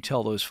 What would you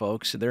tell those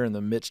folks? They're in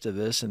the midst of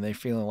this and they're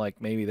feeling like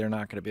maybe they're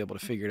not going to be able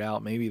to figure it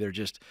out. Maybe they're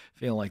just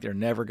feeling like they're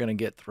never going to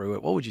get through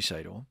it. What would you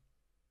say to them?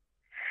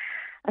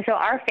 So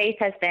our faith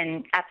has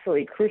been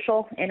absolutely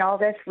crucial in all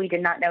this. We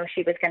did not know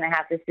she was going to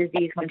have this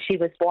disease when she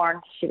was born.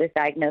 She was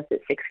diagnosed at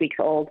 6 weeks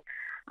old.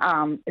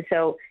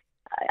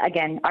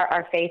 Again,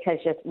 our faith has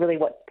just really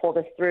what pulled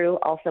us through.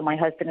 Also, my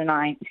husband and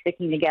I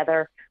sticking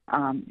together,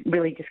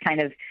 really just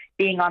kind of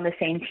being on the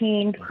same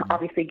team.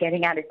 Obviously,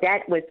 getting out of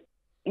debt was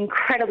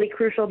incredibly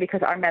crucial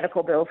because our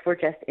medical bills were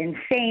just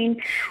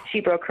insane.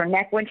 She broke her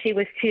neck when she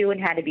was 2 and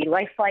had to be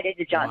life flighted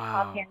to Johns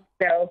Hopkins.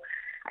 So,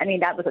 I mean,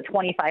 that was a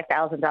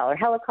 $25,000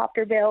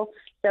 helicopter bill.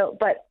 So,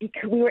 but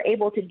because we were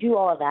able to do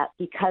all of that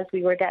because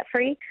we were debt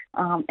free.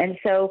 And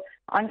so,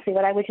 honestly,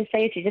 what I would just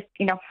say is you just,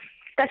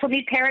 special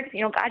need parents,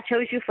 God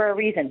chose you for a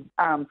reason.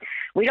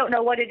 We don't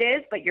know what it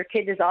is, but your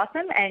kid is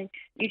awesome, and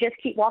you just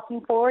keep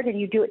walking forward, and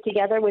you do it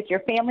together with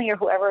your family or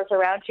whoever is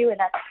around you, and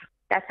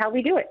that's how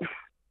we do it.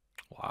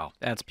 Wow,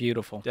 that's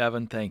beautiful,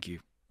 Devin. Thank you.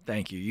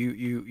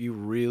 You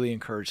really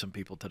encouraged some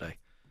people today.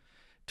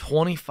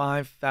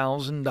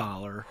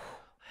 $25,000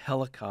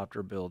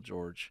 helicopter bill,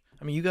 George.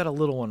 I mean, you got a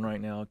little one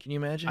right now. Can you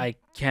imagine? I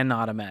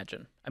cannot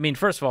imagine. I mean,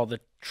 first of all, the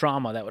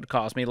trauma that would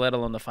cause me, let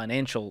alone the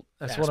financial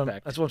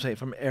aspect. That's what I'm saying.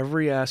 From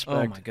every aspect,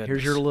 oh my goodness.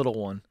 Here's your little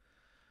one.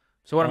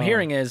 So what I'm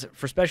hearing is,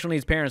 for special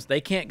needs parents, they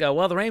can't go,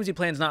 well, the Ramsey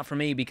plan's not for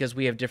me because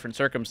we have different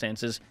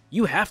circumstances.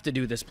 You have to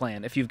do this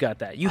plan if you've got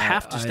that. You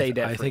have to stay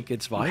debt-free. I think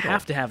it's vital. You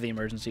have to have the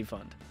emergency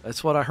fund.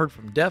 That's what I heard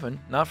from Devin,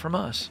 not from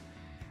us.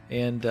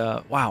 And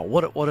wow,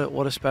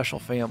 what a special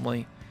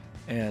family.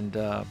 And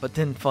but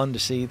then fun to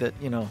see that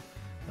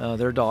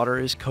their daughter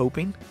is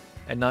coping,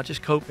 and not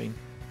just coping,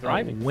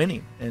 thriving,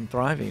 winning and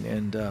thriving.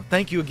 And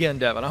thank you again,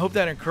 Devin. I hope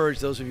that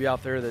encouraged those of you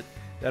out there that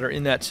are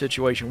in that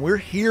situation. We're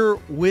here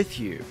with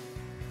you.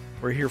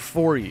 We're here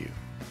for you.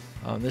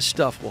 This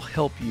stuff will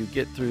help you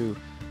get through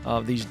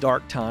these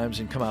dark times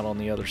and come out on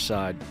the other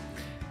side.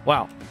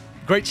 Wow,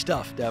 great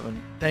stuff,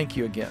 Devin. Thank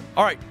you again.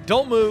 All right,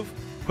 don't move.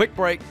 Quick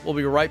break. We'll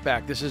be right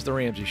back. This is The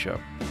Ramsey Show.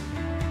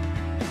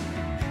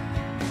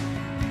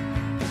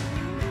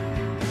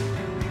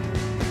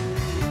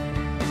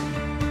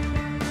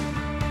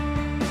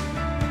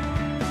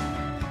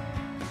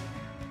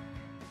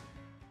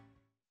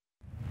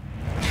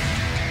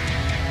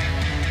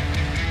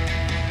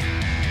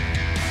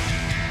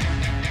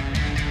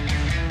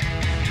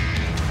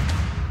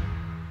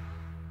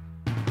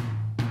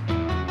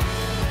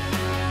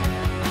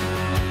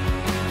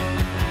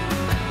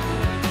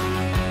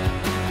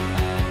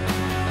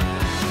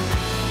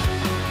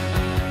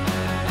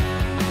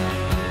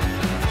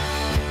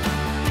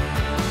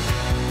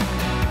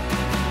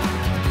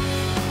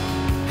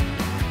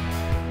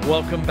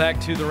 Welcome back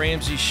to The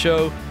Ramsey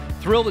Show.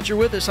 Thrilled that you're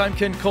with us. I'm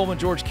Ken Coleman.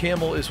 George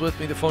Kamel is with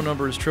me. The phone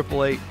number is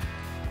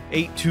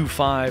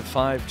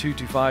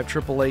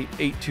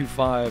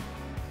 825-5225,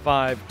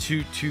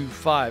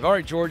 888-825-5225. All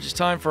right, George, it's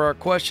time for our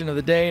question of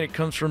the day, and it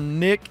comes from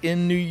Nick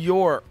in New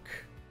York.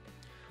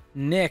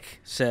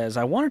 Nick says,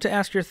 I wanted to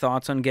ask your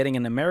thoughts on getting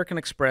an American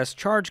Express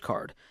charge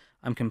card.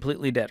 I'm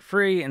completely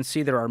debt-free and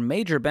see there are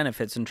major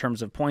benefits in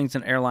terms of points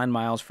and airline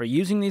miles for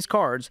using these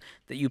cards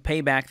that you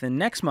pay back the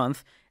next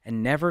month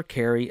and never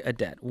carry a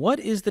debt. What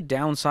is the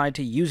downside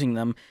to using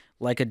them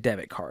like a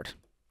debit card?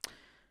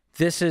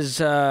 This is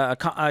a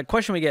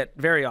question we get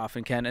very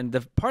often, Ken, and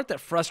the part that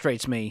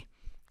frustrates me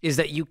is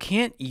that you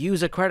can't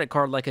use a credit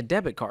card like a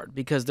debit card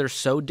because they're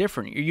so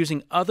different. You're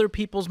using other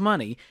people's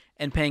money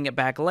and paying it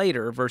back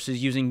later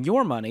versus using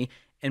your money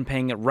and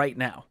paying it right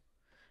now.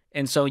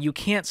 And so you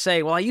can't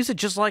say, well, I use it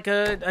just like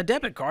a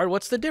debit card.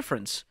 What's the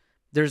difference?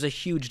 There's a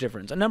huge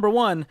difference. And number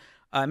one,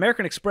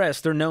 American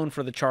Express, they're known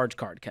for the charge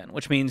card, Ken,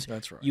 which means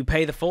that's right. You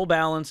pay the full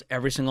balance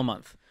every single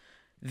month.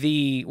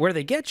 Where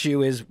they get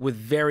you is with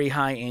very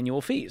high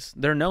annual fees.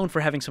 They're known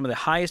for having some of the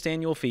highest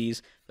annual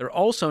fees. They're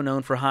also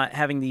known for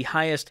having the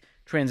highest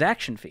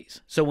transaction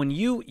fees. So have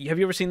you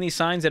ever seen these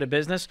signs at a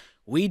business?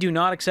 We do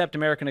not accept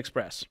American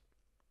Express.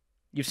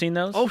 You've seen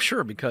those? Oh,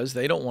 sure, because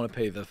they don't want to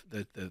pay the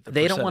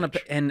They don't want to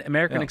pay, and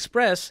American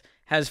Express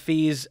has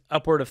fees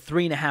upward of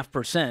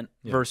 3.5%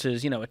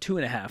 versus, a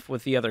 2.5%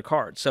 with the other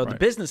cards. So the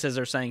businesses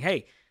are saying,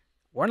 hey,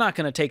 we're not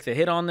going to take the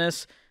hit on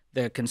this.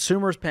 The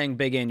consumer's paying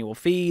big annual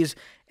fees.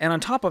 And on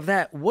top of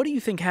that, what do you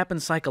think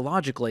happens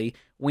psychologically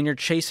when you're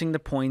chasing the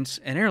points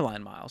and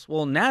airline miles?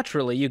 Well,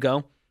 naturally you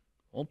go,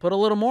 we'll put a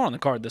little more on the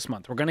card this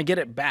month. We're going to get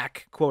it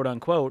back, quote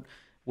unquote,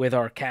 with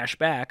our cash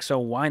back, so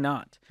why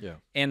not? Yeah.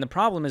 And the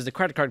problem is the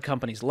credit card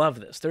companies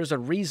love this. There's a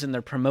reason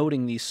they're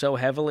promoting these so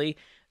heavily.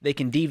 They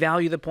can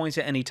devalue the points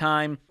at any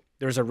time.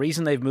 There's a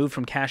reason they've moved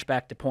from cash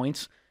back to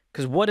points.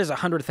 Because what is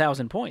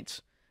 100,000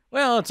 points?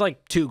 Well, it's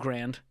like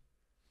 $2,000.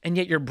 And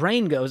yet your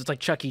brain goes, it's like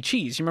Chuck E.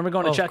 Cheese. You remember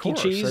going to Chuck E.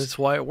 Cheese? That's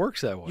why it works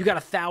that way. You got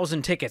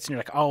 1,000 tickets, and you're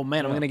like, oh,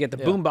 man, I'm going to get the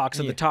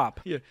boombox at the top.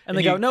 Yeah. And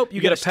they go, nope, you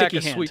get a pack sticky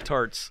of hand. Sweet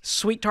Tarts.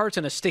 Sweet Tarts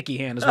and a sticky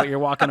hand is what you're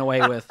walking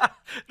away with.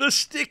 The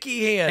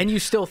sticky hand. And you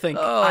still think,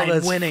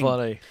 I'm winning.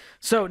 Funny.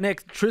 So,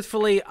 Nick,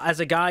 truthfully, as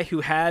a guy who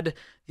had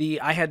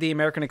I had the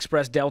American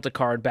Express Delta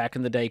card back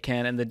in the day,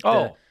 Ken, and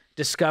the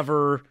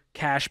Discover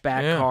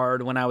cashback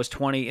card when I was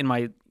 20, in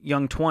my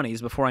young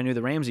 20s, before I knew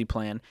the Ramsey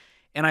plan.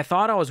 And I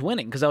thought I was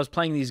winning because I was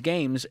playing these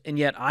games, and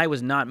yet I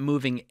was not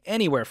moving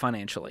anywhere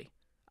financially.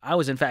 I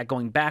was, in fact,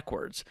 going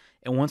backwards.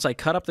 And once I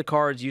cut up the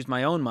cards, used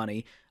my own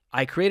money,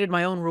 I created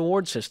my own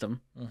reward system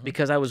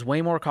because I was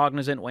way more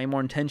cognizant, way more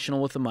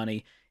intentional with the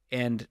money,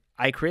 and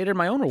I created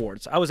my own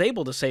rewards. I was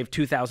able to save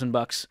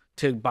 $2,000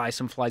 to buy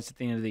some flights at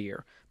the end of the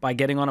year by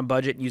getting on a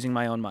budget and using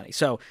my own money.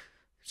 So,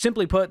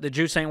 simply put, the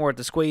juice ain't worth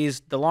the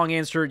squeeze. The long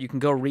answer, you can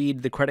go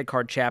read the credit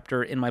card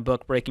chapter in my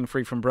book, Breaking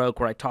Free from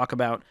Broke, where I talk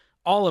about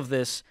all of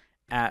this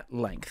at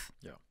length.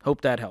 Yeah.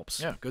 Hope that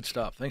helps. Yeah, good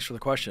stuff. Thanks for the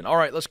question. All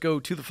right, let's go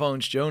to the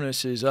phones.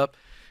 Jonas is up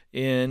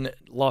in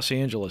Los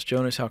Angeles.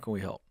 Jonas, how can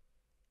we help?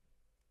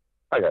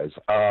 Hi, guys.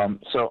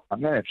 So I'm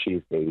going to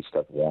achieve baby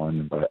step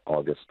 1 by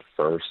August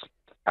 1st.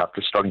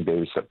 After starting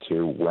baby step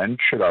 2, when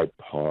should I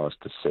pause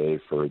to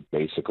save for a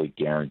basically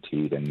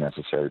guaranteed and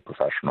necessary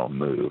professional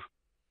move?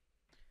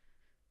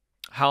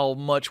 How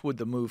much would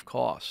the move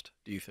cost,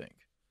 do you think?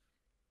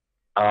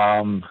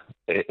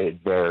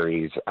 It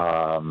varies.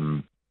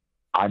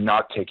 I'm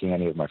not taking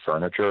any of my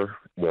furniture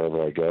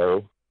wherever I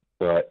go,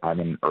 but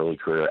I'm in early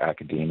career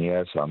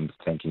academia, so I'm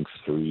thinking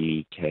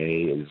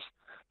 $3,000 is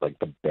like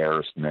the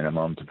barest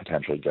minimum to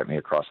potentially get me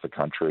across the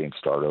country and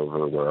start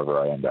over wherever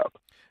I end up.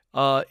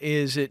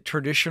 Is it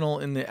traditional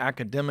in the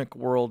academic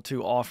world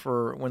to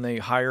offer, when they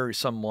hire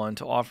someone,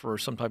 to offer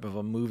some type of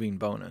a moving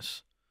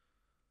bonus?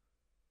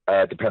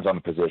 It depends on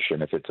the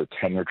position. If it's a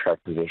tenure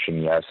track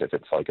position, yes. If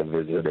it's like a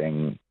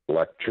visiting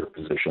lecture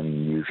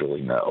position,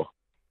 usually no.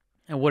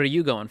 And what are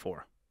you going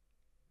for?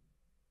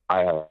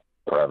 I have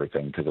for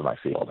everything because of my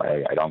field.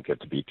 I don't get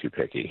to be too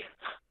picky.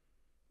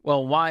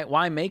 Well,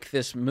 why make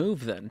this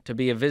move then to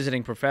be a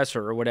visiting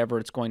professor or whatever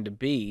it's going to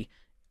be?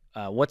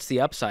 What's the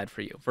upside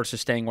for you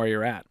versus staying where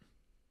you're at?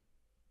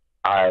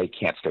 I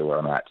can't stay where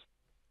I'm at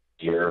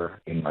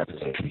here in my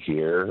position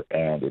here,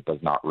 and it does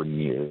not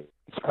renew.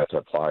 So I have to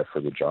apply for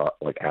the job,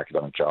 like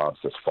academic jobs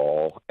this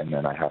fall, and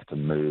then I have to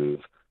move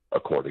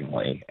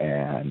accordingly.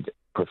 And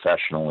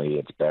professionally,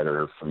 it's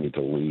better for me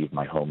to leave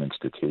my home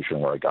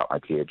institution where I got my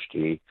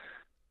PhD,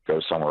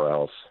 go somewhere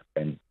else,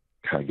 and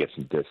kind of get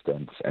some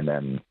distance, and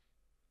then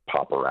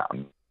pop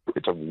around.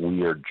 It's a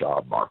weird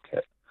job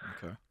market.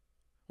 Okay.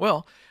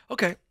 Well,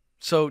 okay.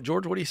 So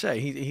George, what do you say?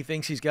 He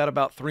thinks he's got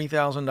about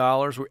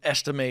 $3,000. We're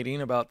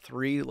estimating about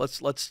three.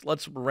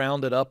 Let's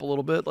round it up a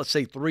little bit. Let's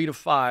say 3 to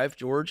 5.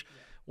 George,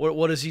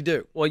 what does he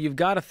do? Well, you've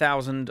got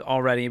 1,000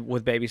 already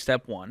with baby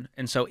step 1,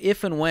 and so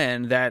if and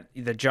when that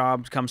the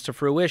job comes to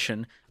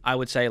fruition, I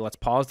would say let's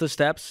pause the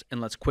steps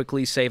and let's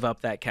quickly save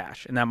up that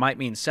cash. And that might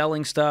mean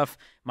selling stuff,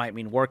 might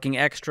mean working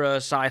extra,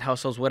 side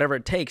hustles, whatever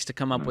it takes to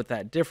come up with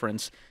that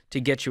difference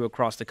to get you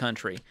across the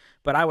country.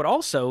 But I would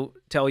also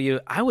tell you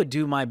I would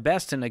do my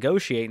best to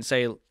negotiate and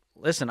say,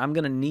 listen, I'm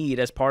going to need,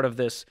 as part of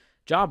this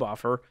job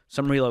offer,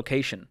 some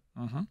relocation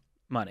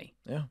money.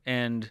 Yeah.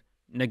 And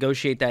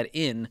negotiate that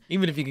in.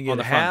 Even if you can get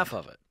half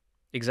of it.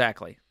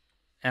 Exactly.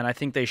 And I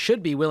think they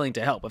should be willing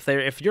to help.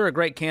 If you're a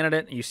great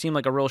candidate and you seem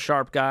like a real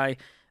sharp guy,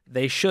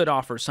 they should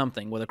offer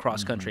something with a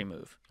cross-country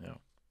move. Yeah.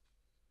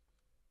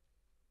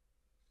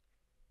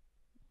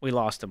 We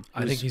lost him.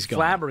 I think he's gone.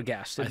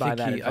 Flabbergasted by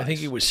that advice. I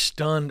think he was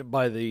stunned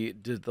by the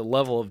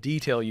level of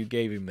detail you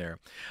gave him there.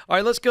 All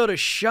right, let's go to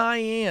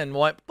Cheyenne.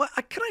 Can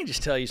I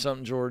just tell you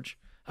something, George?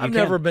 I've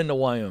never been to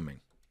Wyoming,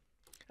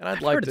 and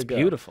I'd like to go.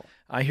 It's beautiful.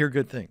 I hear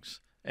good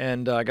things,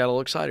 and I got a little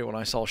excited when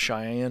I saw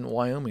Cheyenne,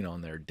 Wyoming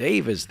on there.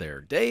 Dave is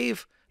there.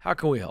 Dave, how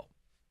can we help?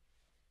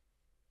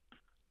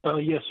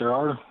 Yes, sir.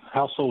 Our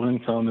household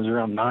income is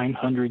around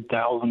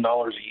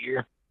 $900,000 a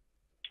year.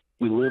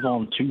 We live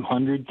on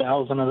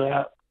 $200,000 of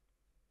that.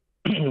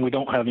 We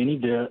don't have any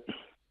debt.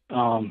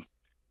 I'd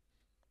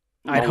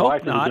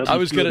hope not. I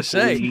was going to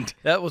say,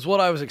 that was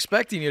what I was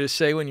expecting you to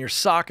say when you're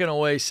socking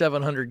away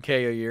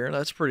 $700K a year.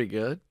 That's pretty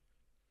good.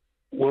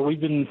 Well,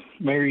 we've been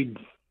married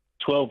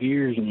 12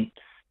 years and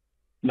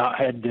not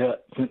had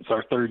debt since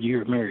our third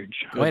year of marriage.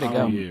 Way to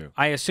go.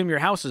 I assume your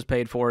house is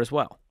paid for as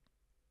well.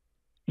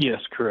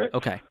 Yes, correct.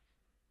 Okay.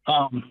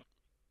 I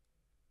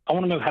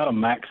want to know how to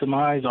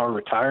maximize our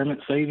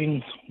retirement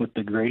savings with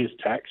the greatest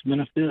tax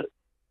benefit.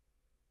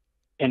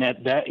 And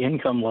at that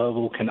income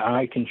level, can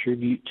I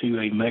contribute to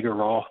a mega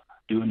Roth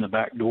doing the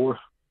back door?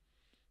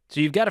 So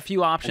you've got a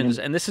few options,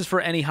 and this is for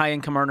any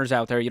high-income earners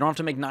out there. You don't have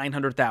to make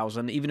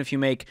 $900,000. Even if you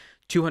make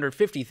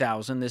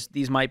 $250,000,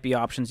 these might be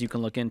options you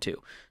can look into.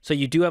 So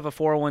you do have a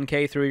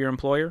 401k through your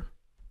employer?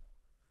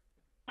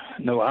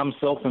 No, I'm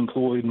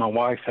self-employed. My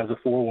wife has a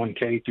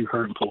 401k through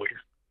her employer.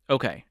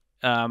 Okay.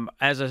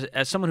 As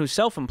someone who's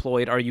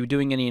self-employed, are you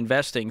doing any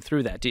investing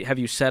through that? Have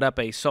you set up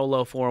a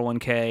solo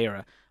 401k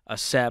or a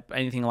SEP,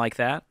 anything like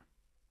that?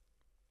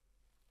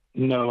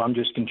 No, I'm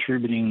just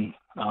contributing,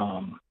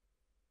 I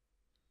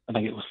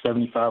think it was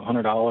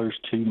 $7,500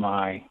 to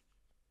I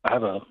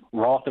have a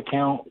Roth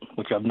account,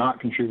 which I've not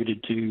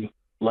contributed to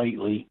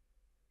lately.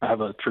 I have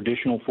a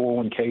traditional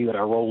 401k that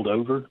I rolled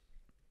over,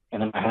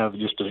 and then I have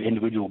just an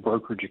individual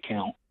brokerage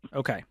account.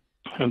 Okay.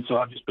 And so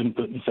I've just been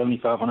putting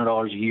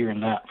 $7,500 a year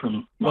in that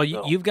from myself.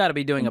 Well, you've got to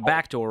be doing a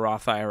backdoor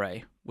Roth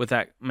IRA with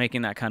that,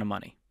 making that kind of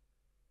money.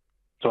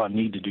 So I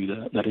need to do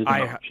that. That is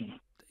an option.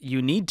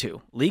 You need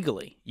to,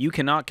 legally. You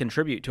cannot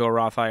contribute to a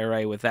Roth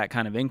IRA with that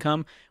kind of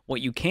income.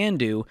 What you can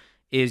do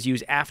is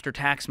use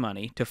after-tax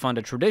money to fund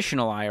a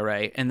traditional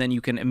IRA, and then you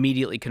can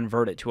immediately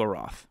convert it to a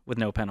Roth with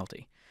no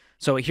penalty.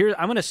 So here,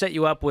 I'm going to set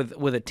you up with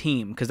a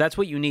team, because that's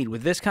what you need.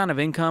 With this kind of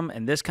income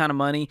and this kind of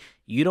money,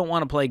 you don't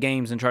want to play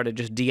games and try to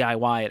just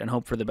DIY it and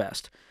hope for the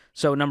best.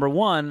 So number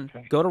one,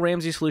 go to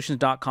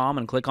RamseySolutions.com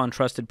and click on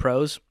Trusted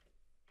Pros.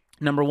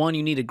 Number one,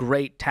 you need a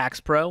great tax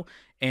pro,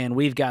 and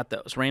we've got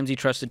those. Ramsey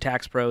Trusted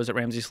Tax Pros at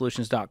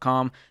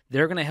RamseySolutions.com.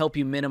 They're going to help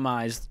you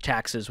minimize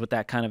taxes with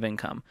that kind of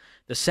income.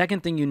 The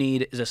second thing you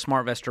need is a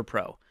SmartVestor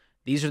Pro.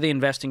 These are the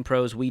investing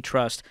pros we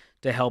trust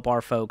to help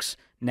our folks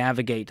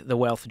navigate the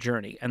wealth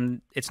journey.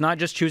 And it's not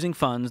just choosing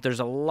funds. There's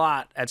a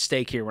lot at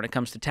stake here when it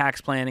comes to tax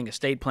planning,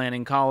 estate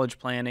planning, college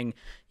planning,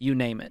 you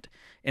name it.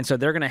 And so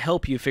they're going to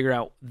help you figure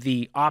out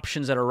the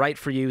options that are right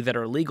for you, that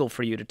are legal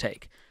for you to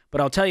take. But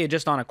I'll tell you,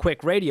 just on a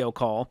quick radio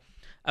call,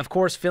 of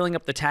course, filling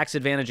up the tax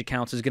advantage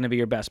accounts is going to be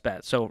your best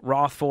bet. So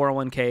Roth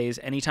 401ks,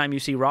 anytime you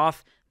see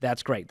Roth,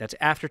 that's great. That's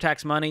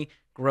after-tax money,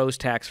 grows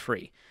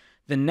tax-free.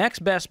 The next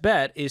best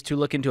bet is to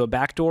look into a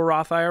backdoor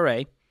Roth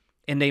IRA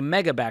and a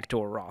mega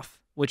backdoor Roth,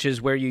 which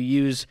is where you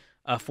use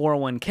a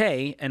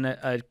 401k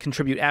and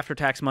contribute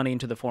after-tax money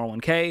into the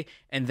 401k,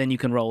 and then you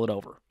can roll it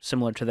over,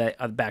 similar to the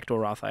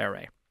backdoor Roth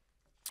IRA.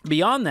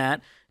 Beyond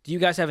that, do you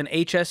guys have an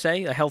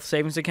HSA, a health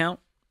savings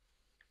account?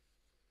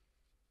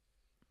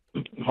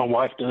 My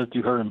wife does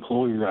through her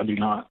employer. I do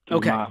not.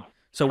 Okay.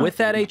 So with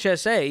that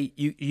HSA,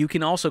 you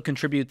can also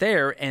contribute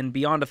there, and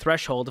beyond a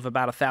threshold of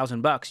about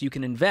 $1,000, you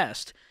can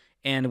invest.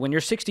 And when you're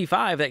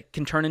 65, that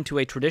can turn into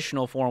a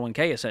traditional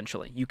 401k,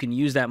 essentially. You can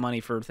use that money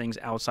for things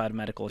outside of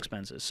medical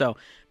expenses. So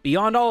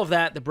beyond all of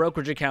that, the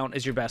brokerage account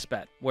is your best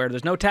bet, where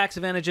there's no tax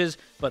advantages,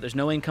 but there's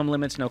no income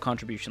limits, no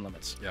contribution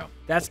limits. Yeah.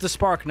 That's the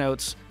Spark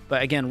Notes.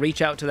 But again,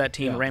 reach out to that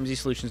team,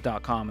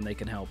 RamseySolutions.com, and they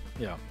can help.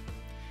 Yeah.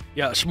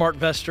 Yeah, a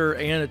SmartVestor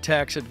and a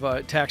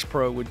tax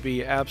pro would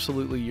be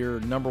absolutely your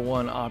number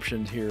one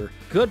option here.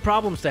 Good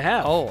problems to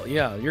have. Oh,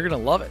 yeah, you're going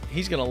to love it.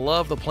 He's going to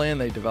love the plan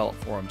they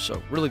developed for him,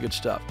 so really good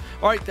stuff.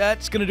 All right,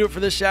 that's going to do it for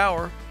this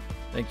hour.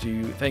 Thank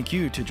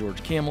you to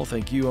George Kamel.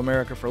 Thank you,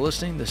 America, for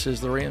listening. This is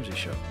The Ramsey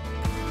Show.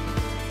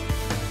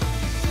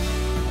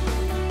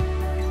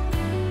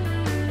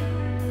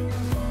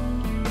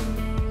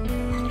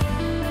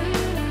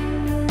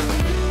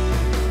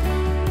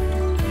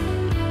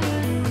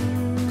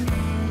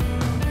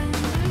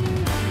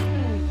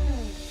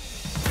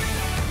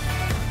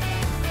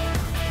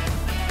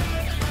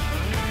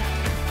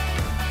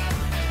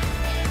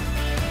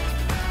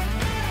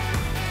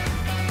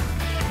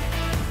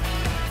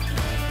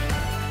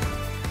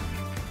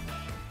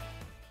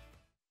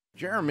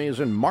 Jeremy is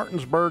in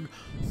Martinsburg,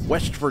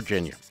 West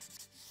Virginia.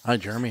 Hi,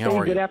 Jeremy. How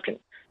are you?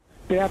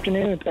 Good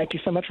afternoon. Thank you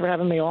so much for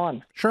having me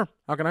on. Sure.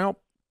 How can I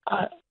help?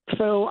 My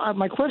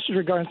question is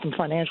regarding some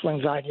financial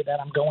anxiety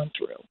that I'm going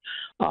through.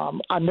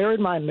 I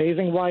married my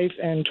amazing wife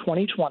in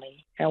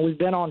 2020, and we've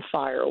been on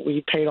fire.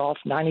 We paid off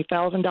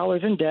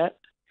 $90,000 in debt,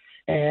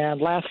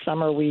 and last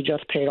summer we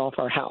just paid off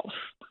our house.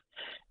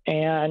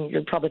 And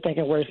you're probably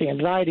thinking, where's the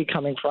anxiety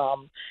coming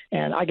from?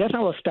 And I guess I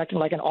was expecting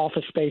like an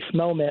Office Space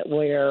moment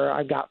where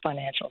I've got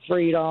financial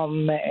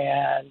freedom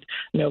and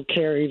no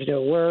carries,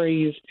 no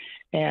worries.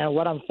 And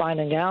what I'm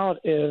finding out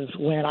is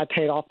when I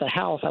paid off the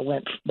house,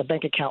 the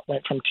bank account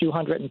went from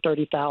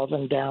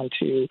 $230,000 down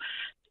to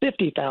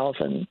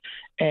 $50,000,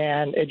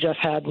 and it just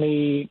had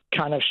me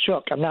kind of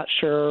shook. I'm not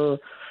sure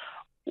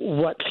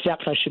what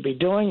steps I should be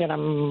doing, and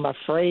I'm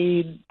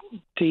afraid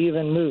to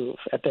even move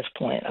at this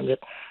point.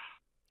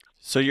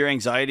 So your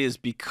anxiety is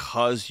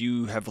because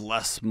you have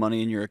less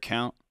money in your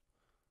account?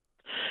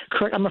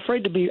 Correct. I'm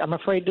afraid to be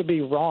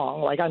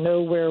wrong. Like, I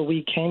know where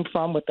we came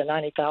from with the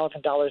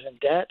 $90,000 in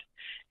debt,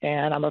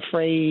 and I'm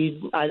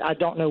afraid I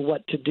don't know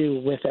what to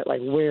do with it,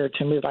 like where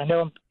to move. I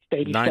know I'm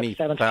maybe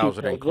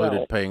 $90,000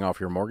 included paying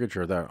off your mortgage,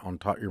 or that on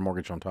top your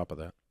mortgage on top of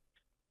that?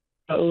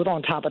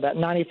 On top of that,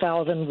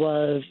 $90,000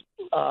 was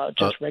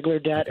just regular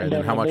debt, okay, and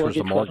then how much was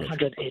the mortgage?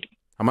 $180,000.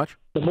 How much?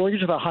 The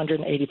mortgage was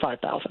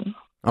 $185,000.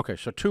 Okay,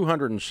 so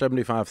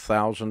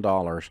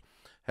 $275,000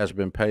 has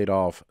been paid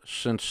off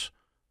since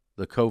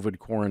the COVID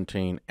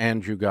quarantine,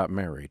 and you got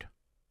married.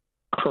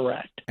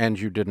 Correct. And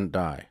you didn't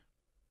die.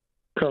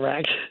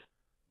 Correct.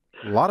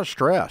 A lot of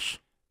stress.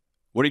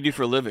 What do you do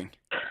for a living?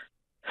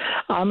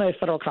 I'm a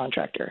federal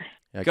contractor.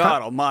 Yeah,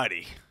 God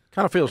almighty.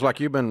 Kind of feels like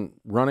you've been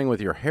running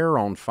with your hair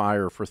on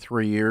fire for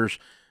 3 years,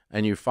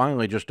 and you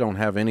finally just don't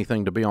have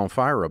anything to be on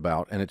fire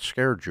about, and it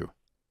scared you.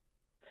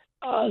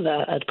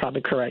 That's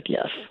probably correct,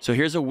 yes. So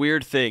here's a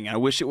weird thing. I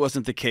wish it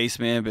wasn't the case,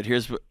 man, but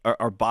here's what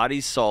our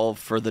bodies solve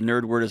for. The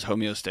nerd word is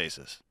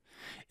homeostasis.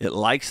 It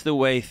likes the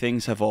way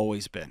things have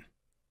always been.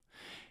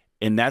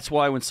 And that's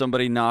why when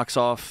somebody knocks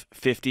off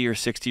 50 or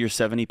 60 or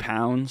 70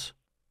 pounds,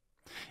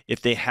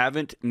 if they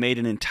haven't made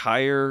an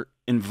entire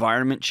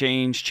environment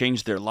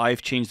change their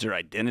life, change their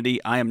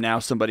identity, I am now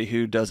somebody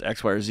who does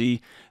X, Y, or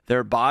Z,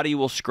 their body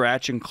will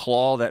scratch and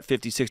claw that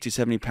 50, 60,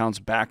 70 pounds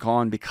back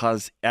on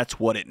because that's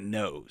what it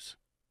knows.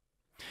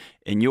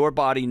 And your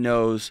body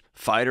knows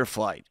fight or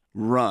flight,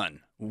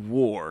 run,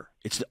 war.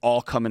 It's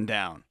all coming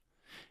down.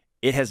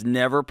 It has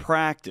never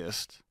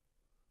practiced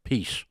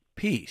peace.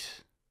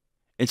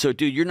 And so,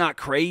 dude, you're not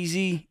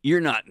crazy.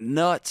 You're not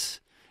nuts.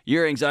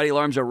 Your anxiety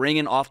alarms are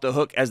ringing off the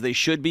hook as they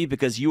should be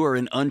because you are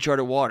in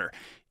uncharted water.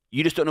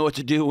 You just don't know what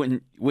to do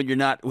when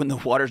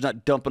the water's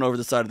not dumping over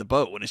the side of the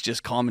boat, when it's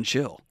just calm and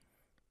chill.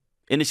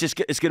 And it's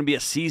going to be a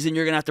season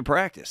you're going to have to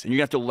practice, and you're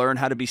going to have to learn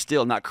how to be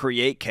still, not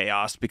create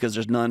chaos because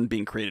there's none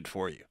being created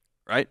for you.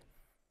 Right?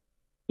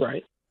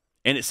 Right.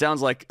 And it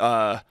sounds like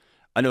I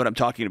know what I'm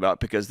talking about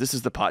because this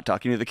is the pot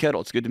talking to the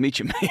kettle. It's good to meet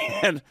you,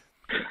 man.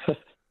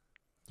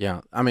 Yeah.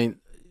 I mean,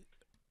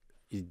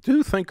 you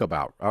do think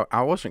about,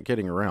 I wasn't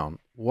kidding around,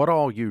 what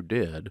all you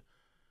did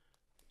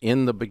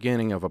in the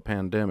beginning of a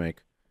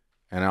pandemic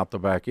and out the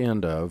back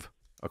end of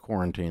a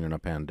quarantine and a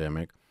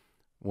pandemic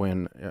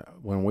when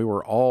we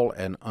were all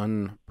an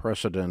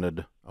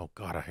unprecedented, oh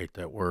God, I hate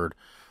that word,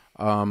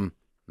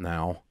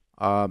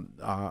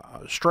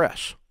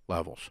 stress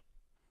levels.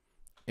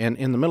 And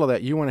in the middle of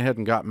that, you went ahead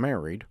and got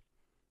married.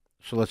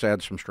 So let's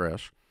add some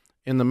stress.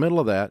 In the middle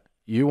of that,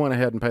 you went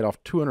ahead and paid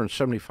off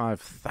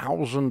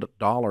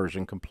 $275,000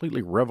 and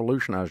completely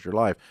revolutionized your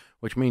life,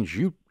 which means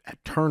you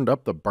turned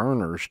up the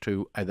burners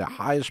to the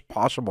highest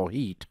possible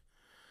heat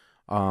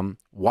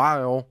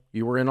while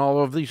you were in all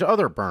of these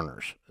other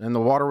burners, and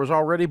the water was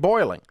already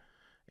boiling.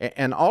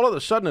 And all of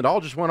a sudden, it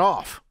all just went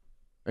off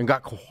and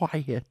got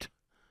quiet. Does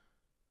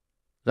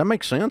that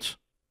make sense?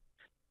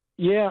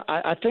 Yeah,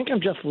 I think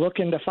I'm just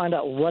looking to find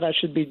out what I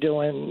should be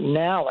doing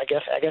now. I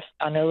guess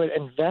I know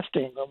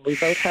investing. We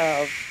both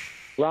have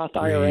Roth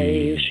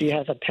IRAs. She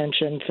has a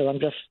pension, so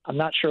I'm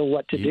not sure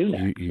what to do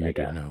next. You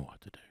don't know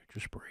what to do.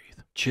 Just breathe.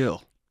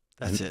 Chill.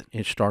 That's it.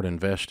 And start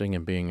investing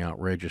and being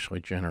outrageously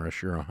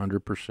generous. You're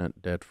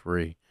 100% debt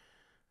free.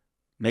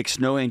 Make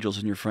snow angels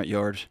in your front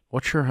yard.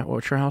 What's your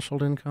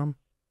household income?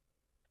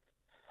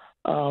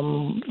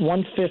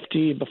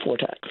 $150 before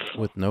tax.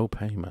 With no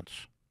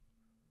payments.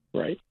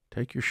 Right.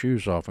 Take your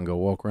shoes off and go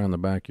walk around the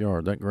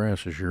backyard. That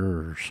grass is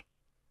yours.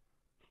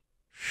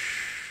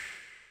 Shh.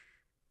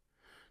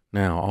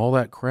 Now, all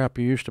that crap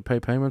you used to pay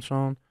payments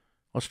on,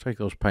 let's take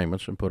those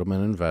payments and put them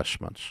in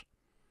investments.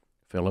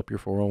 Fill up your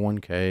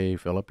 401k,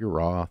 fill up your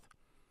Roth,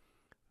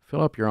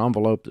 fill up your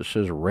envelope that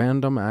says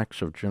random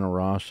acts of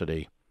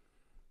generosity,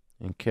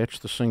 and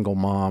catch the single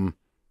mom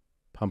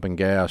pumping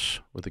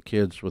gas with the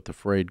kids with the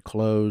frayed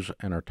clothes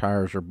and her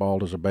tires are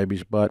bald as a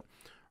baby's butt.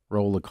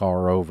 Roll the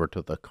car over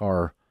to the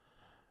car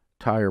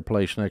tire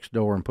place next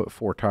door and put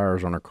 4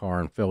 tires on her car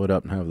and fill it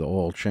up and have the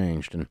oil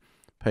changed and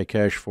pay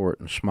cash for it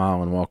and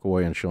smile and walk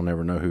away, and she'll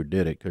never know who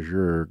did it because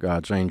you're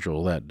God's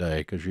angel that day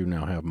because you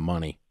now have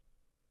money.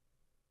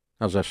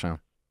 How's that sound?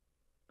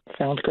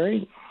 Sounds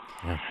great.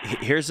 Yeah.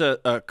 Here's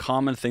a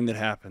common thing that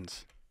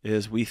happens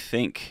is we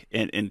think,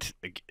 and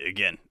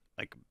again,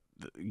 like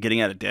getting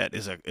out of debt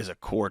is a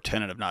core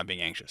tenet of not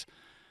being anxious.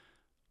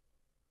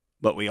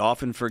 But we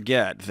often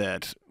forget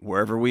that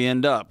wherever we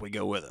end up, we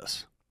go with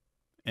us.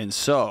 And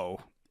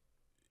so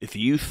if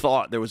you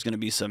thought there was going to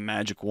be some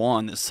magic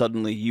wand that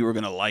suddenly you were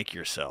going to like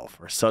yourself,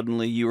 or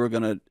suddenly you were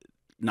going to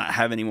not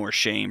have any more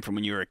shame from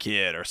when you were a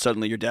kid, or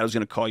suddenly your dad was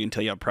going to call you and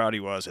tell you how proud he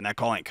was, and that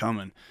call ain't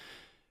coming,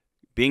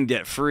 being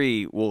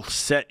debt-free will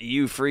set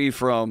you free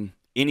from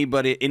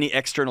any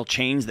external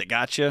chains that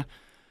got you.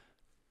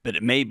 But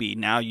it may be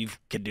now you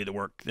can do the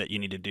work that you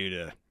need to do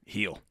to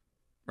heal,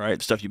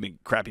 right? Stuff you've been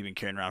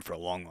carrying around for a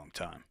long, long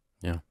time.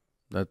 Yeah,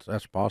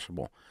 that's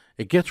possible.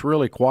 It gets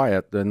really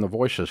quiet, then the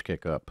voices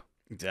kick up.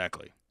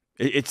 Exactly.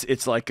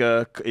 It's like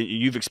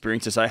you've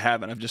experienced this. I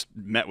haven't. I've just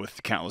met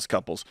with countless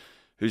couples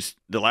whose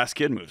the last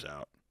kid moves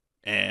out,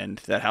 and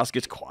that house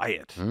gets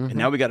quiet, and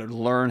now we got to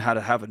learn how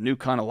to have a new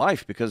kind of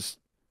life because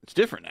it's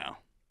different now.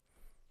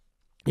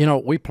 You know,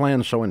 we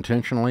planned so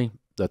intentionally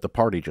that the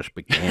party just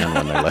began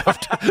when they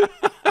left.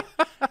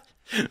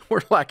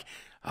 We're like,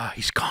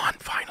 he's gone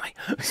finally.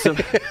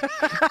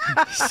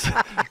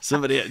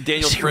 Somebody,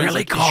 Daniel's friend,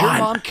 really like, is your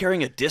mom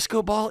carrying a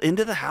disco ball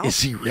into the house?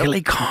 Is he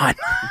really gone?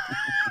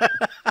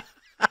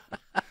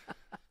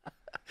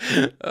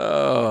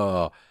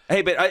 Oh,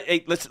 hey, but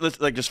let's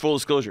like just full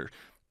disclosure.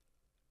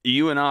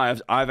 You and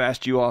I've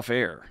asked you off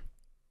air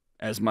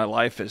as my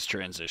life has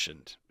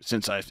transitioned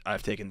since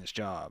I've taken this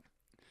job.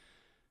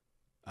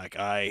 Like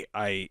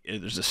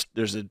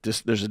there's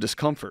a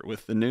discomfort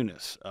with the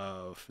newness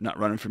of not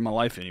running for my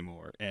life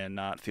anymore and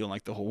not feeling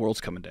like the whole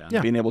world's coming down. Yeah.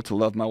 Being able to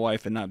love my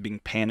wife and not being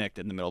panicked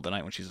in the middle of the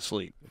night when she's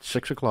asleep. It's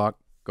 6 o'clock.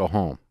 Go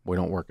home. We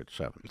don't work at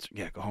 7.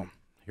 Go home.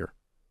 Here.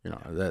 You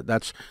know,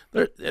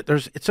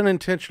 it's an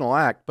intentional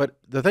act, but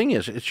the thing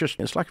is,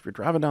 it's like if you're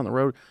driving down the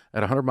road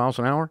at 100 miles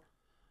an hour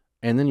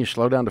and then you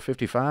slow down to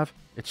 55,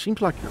 it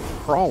seems like you're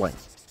crawling.